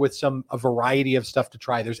humidor with a variety of stuff to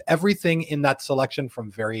try. There's everything in that selection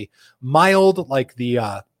from very mild, like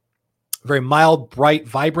the very mild, bright,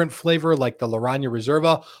 vibrant flavor like the Laranja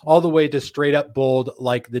Reserva, all the way to straight up bold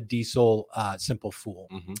like the Diesel Simple Fool.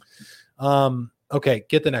 Okay,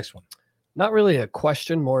 get the next one. Not really a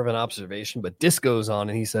question, more of an observation, but Disco's on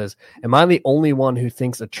and he says, am I the only one who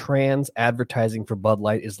thinks a trans advertising for Bud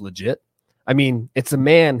Light is legit? I mean, it's a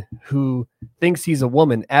man who thinks he's a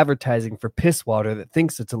woman advertising for piss water that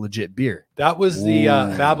thinks it's a legit beer. That was the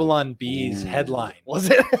Babylon Bees headline. Was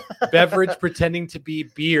it? Beverage pretending to be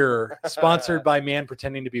beer, sponsored by man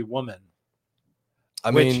pretending to be woman.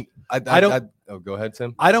 I mean, I don't. Go ahead,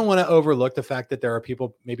 Tim. I don't want to overlook the fact that there are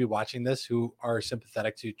people maybe watching this who are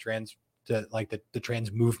sympathetic to the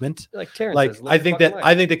trans movement. Like Terrence Like says,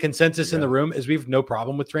 I think the consensus in the room is we have no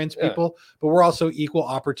problem with trans people, but we're also equal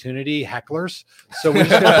opportunity hecklers. So we're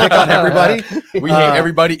just gonna pick on everybody. We hate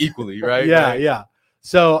everybody equally, right? Yeah.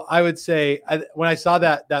 So I would say when I saw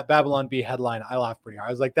that Babylon Bee headline, I laughed pretty hard.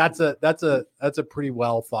 I was like, that's a pretty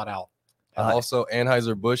well thought out. And also,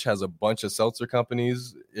 Anheuser-Busch has a bunch of seltzer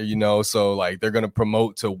companies, you know, so like they're going to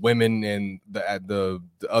promote to women and the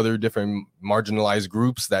other different marginalized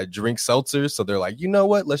groups that drink seltzers. So they're like, you know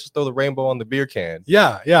what? Let's just throw the rainbow on the beer can.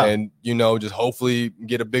 Yeah. And, you know, just hopefully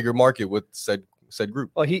get a bigger market with said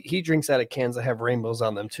group. Well, he drinks out of cans that have rainbows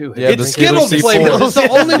on them too. Yeah, it's Skittles flavor. It's the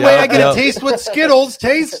only way I get to taste what Skittles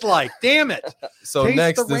taste like. Damn it. So Taste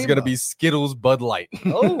next the is going to rainbow. be Skittles Bud Light.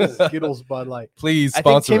 Oh, Skittles Bud Light. Please I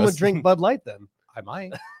think sponsor Tim us. would drink Bud Light then. I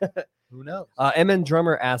might. Who knows? MN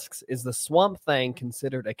Drummer asks, is the Swamp Thang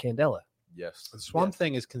considered a Candela? Yes. The Swamp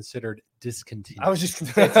Thing is considered discontinued. I was just going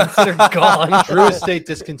to say it's considered gone. Drew Estate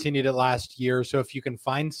discontinued it last year. So if you can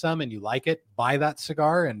find some and you like it, buy that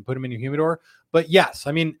cigar and put them in your humidor. But yes,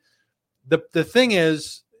 I mean, the thing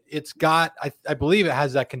is, it's got, I believe it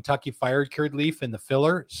has that Kentucky fire cured leaf in the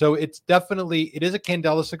filler. So it is a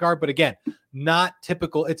Candela cigar, but again, not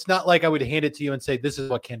typical. It's not like I would hand it to you and say, this is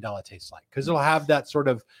what Candela tastes like. Because it'll have that sort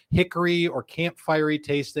of hickory or campfirey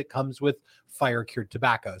taste that comes with fire cured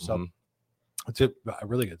tobacco. So It's a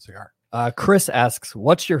really good cigar. Chris asks,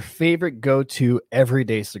 what's your favorite go-to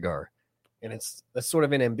everyday cigar? And that's sort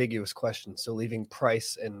of an ambiguous question. So leaving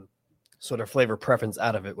price and sort of flavor preference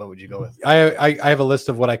out of it, what would you go with? I have a list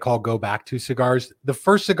of what I call go back to cigars. The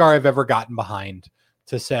first cigar I've ever gotten behind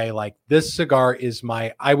to say, like, this cigar is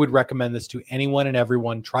I would recommend this to anyone and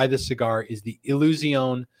everyone. Try this cigar is the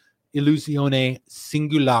Illusione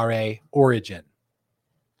Singulare Origin.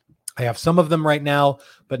 I have some of them right now,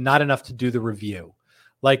 but not enough to do the review.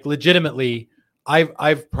 Like, legitimately,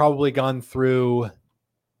 I've probably gone through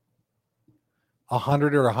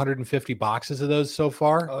 100 or 150 boxes of those so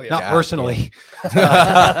far. Oh, yeah. Not personally,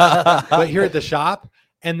 but here at the shop.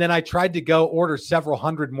 And then I tried to go order several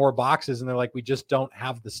hundred more boxes, and they're like, we just don't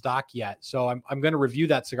have the stock yet. So I'm going to review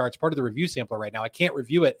that cigar. It's part of the review sampler right now. I can't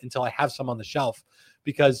review it until I have some on the shelf,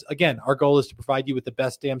 because again, our goal is to provide you with the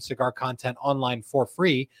best damn cigar content online for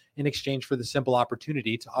free in exchange for the simple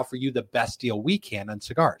opportunity to offer you the best deal we can on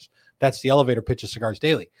cigars. That's the elevator pitch of Cigars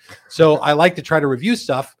Daily. So I like to try to review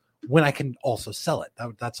stuff when I can also sell it.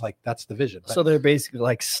 That's the vision. So they're basically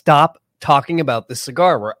like, stop talking about this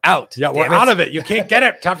cigar. We're out. Yeah, we're out of it. You can't get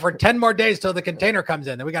it for 10 more days till the container comes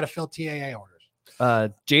in. Then we got to fill TAA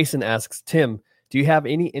orders. Jason asks, Tim, do you have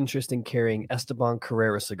any interest in carrying Esteban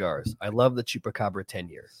Carrera cigars? I love the Chupacabra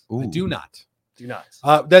 10-year. I do not. Do not.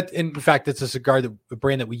 That, in fact, it's a cigar, a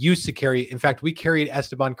brand that we used to carry. In fact, we carried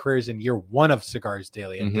Esteban Carreras in year 1 of Cigars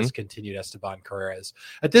Daily and discontinued Esteban Carreras.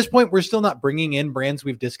 At this point, we're still not bringing in brands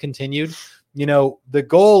we've discontinued. You know, the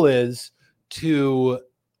goal is to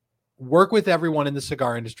work with everyone in the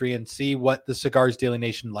cigar industry and see what the Cigars Daily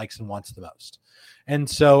Nation likes and wants the most. And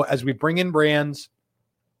so as we bring in brands,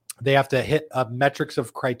 they have to hit metrics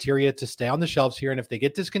of criteria to stay on the shelves here. And if they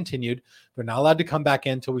get discontinued, they're not allowed to come back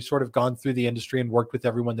in until we've sort of gone through the industry and worked with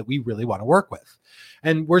everyone that we really want to work with.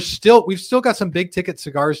 And we've still got some big ticket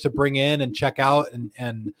cigars to bring in and check out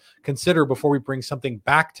and consider before we bring something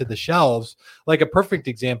back to the shelves. Like a perfect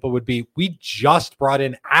example would be, we just brought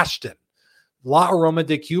in Ashton, La Aroma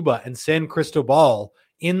de Cuba, and San Cristobal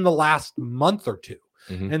in the last month or two.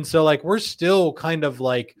 And so like, we're still kind of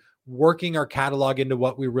like working our catalog into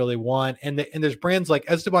what we really want. And there's brands like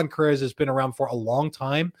Esteban Carreras has been around for a long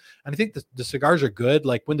time. And I think the cigars are good.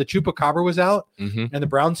 Like when the Chupacabra was out and the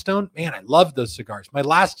Brownstone, man, I loved those cigars. My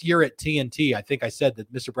last year at TNT, I think I said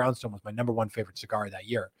that Mr. Brownstone was my number 1 favorite cigar that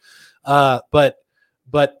year.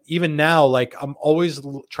 But even now, like, I'm always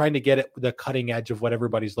trying to get at the cutting edge of what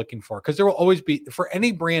everybody's looking for. Because there will always be, for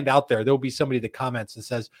any brand out there, there will be somebody that comments and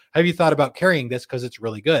says, have you thought about carrying this because it's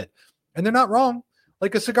really good? And they're not wrong.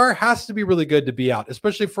 Like, a cigar has to be really good to be out,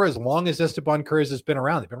 especially for as long as Esteban Carreras has been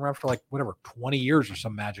around. They've been around for like, 20 years or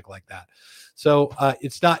some magic like that. So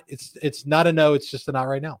it's not a no. It's just a not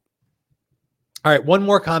right now. All right. One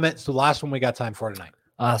more comment. It's the last one we got time for tonight.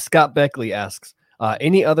 Scott Beckley asks,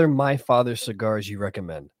 any other My Father cigars you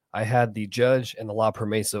recommend? I had the Judge and the La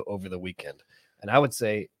Promesa over the weekend, and I would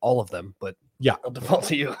say all of them, but yeah, I'll default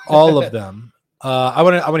to you. All of them. I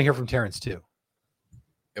want to hear from Terrence too.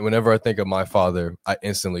 And whenever I think of My Father, I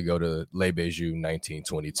instantly go to Le Bijou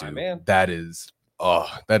 1922. My man. That is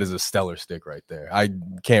a stellar stick right there. I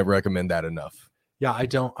can't recommend that enough. Yeah, I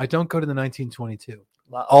don't go to the 1922.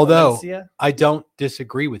 La Although Valencia? I don't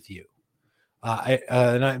disagree with you.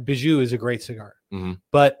 Bijou is a great cigar.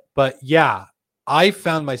 But yeah, I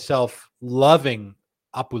found myself loving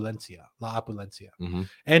La Opulencia.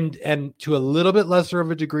 And to a little bit lesser of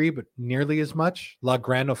a degree, but nearly as much, La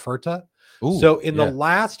Gran Oferta. So in the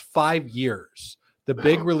last 5 years, the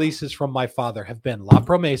big releases from My Father have been La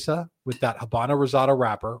Promesa with that Habano Rosado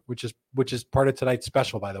wrapper, which is part of tonight's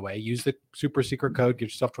special, by the way. Use the super secret code, get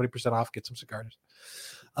yourself 20% off, get some cigars.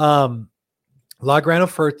 La Gran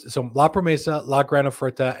Oferta, so La Promesa, La Gran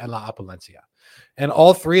Oferta, and La Opulencia. And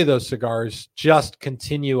all 3 of those cigars just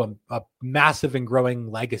continue a massive and growing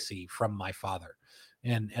legacy from My Father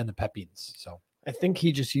and the Pepins. So I think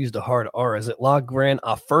he just used a hard R. Is it La Gran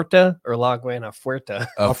Oferta or La Gran Oferta?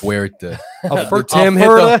 Oferta. Tim hit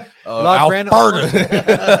the La Gran Oferta.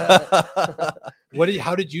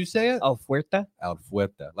 How did you say it? Oferta?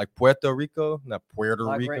 Oferta. Like Puerto Rico, not Puerto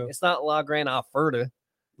Rico. It's not La Gran Oferta.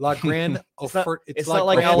 La Gran Oferta. It's not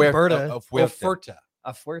like Alberta. Oferta.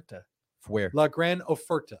 Oferta. La Gran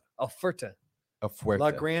Oferta. Oferta. Oferta. La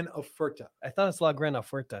Gran Oferta. I thought it's La Gran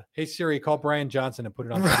Oferta. Hey Siri, call Brian Johnson and put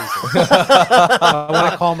it on speaker. I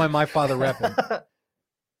want to call my father rep.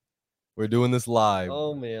 We're doing this live.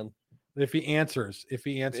 Oh man. If he answers. It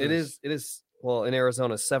is well, in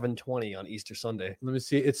Arizona, 7:20 on Easter Sunday. Let me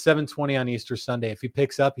see. It's 7:20 on Easter Sunday. If he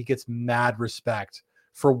picks up, he gets mad respect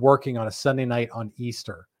for working on a Sunday night on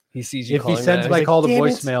Easter. He sees you. If he sends my call to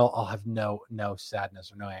voicemail, I'll have no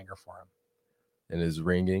sadness or no anger for him. and is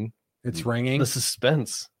ringing. It's ringing. The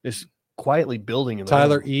suspense is quietly building. In the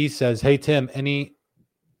Tyler room. E says, "Hey Tim, any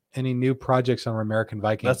new projects on American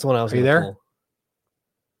Viking?" That's the one I was. Are you gonna there? pull.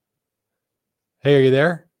 Hey, are you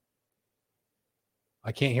there?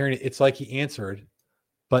 I can't hear any. It's like he answered,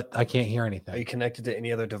 but I can't hear anything. Are you connected to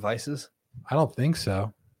any other devices? I don't think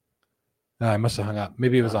so. No, I must have hung up.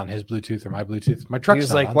 Maybe it was on his Bluetooth or my Bluetooth. My truck's He was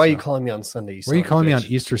not like, on, "Why are you so- calling me on Sunday? Why are you calling me on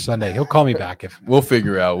Easter Sunday?" He'll call me back if We'll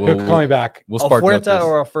figure out. he'll call me back. We'll spark up Oferta this.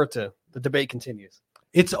 or Oferta? The debate continues.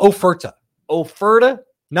 It's Oferta, Oferta?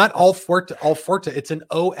 not Alforta. Alforta. It's an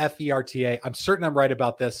Oferta. I'm certain I'm right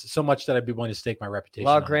about this. So much that I'd be willing to stake my reputation.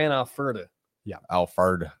 La on it. Gran Oferta.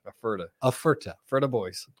 Alfred. Oferta. Oferta. Oferta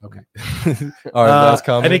boys. Okay. All right, last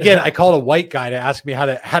comment. And again, I called a white guy to ask me how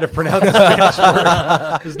to pronounce the Spanish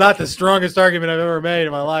word. It's not the strongest argument I've ever made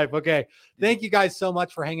in my life. Okay. Thank you guys so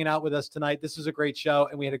much for hanging out with us tonight. This was a great show,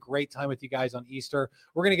 and we had a great time with you guys on Easter.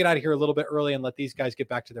 We're going to get out of here a little bit early and let these guys get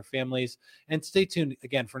back to their families. And stay tuned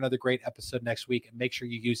again for another great episode next week. And make sure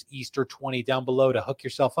you use Easter 20 down below to hook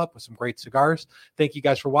yourself up with some great cigars. Thank you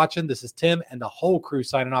guys for watching. This is Tim and the whole crew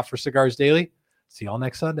signing off for Cigars Daily. See y'all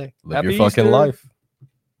next Sunday. Live Happy your fucking Easter. life.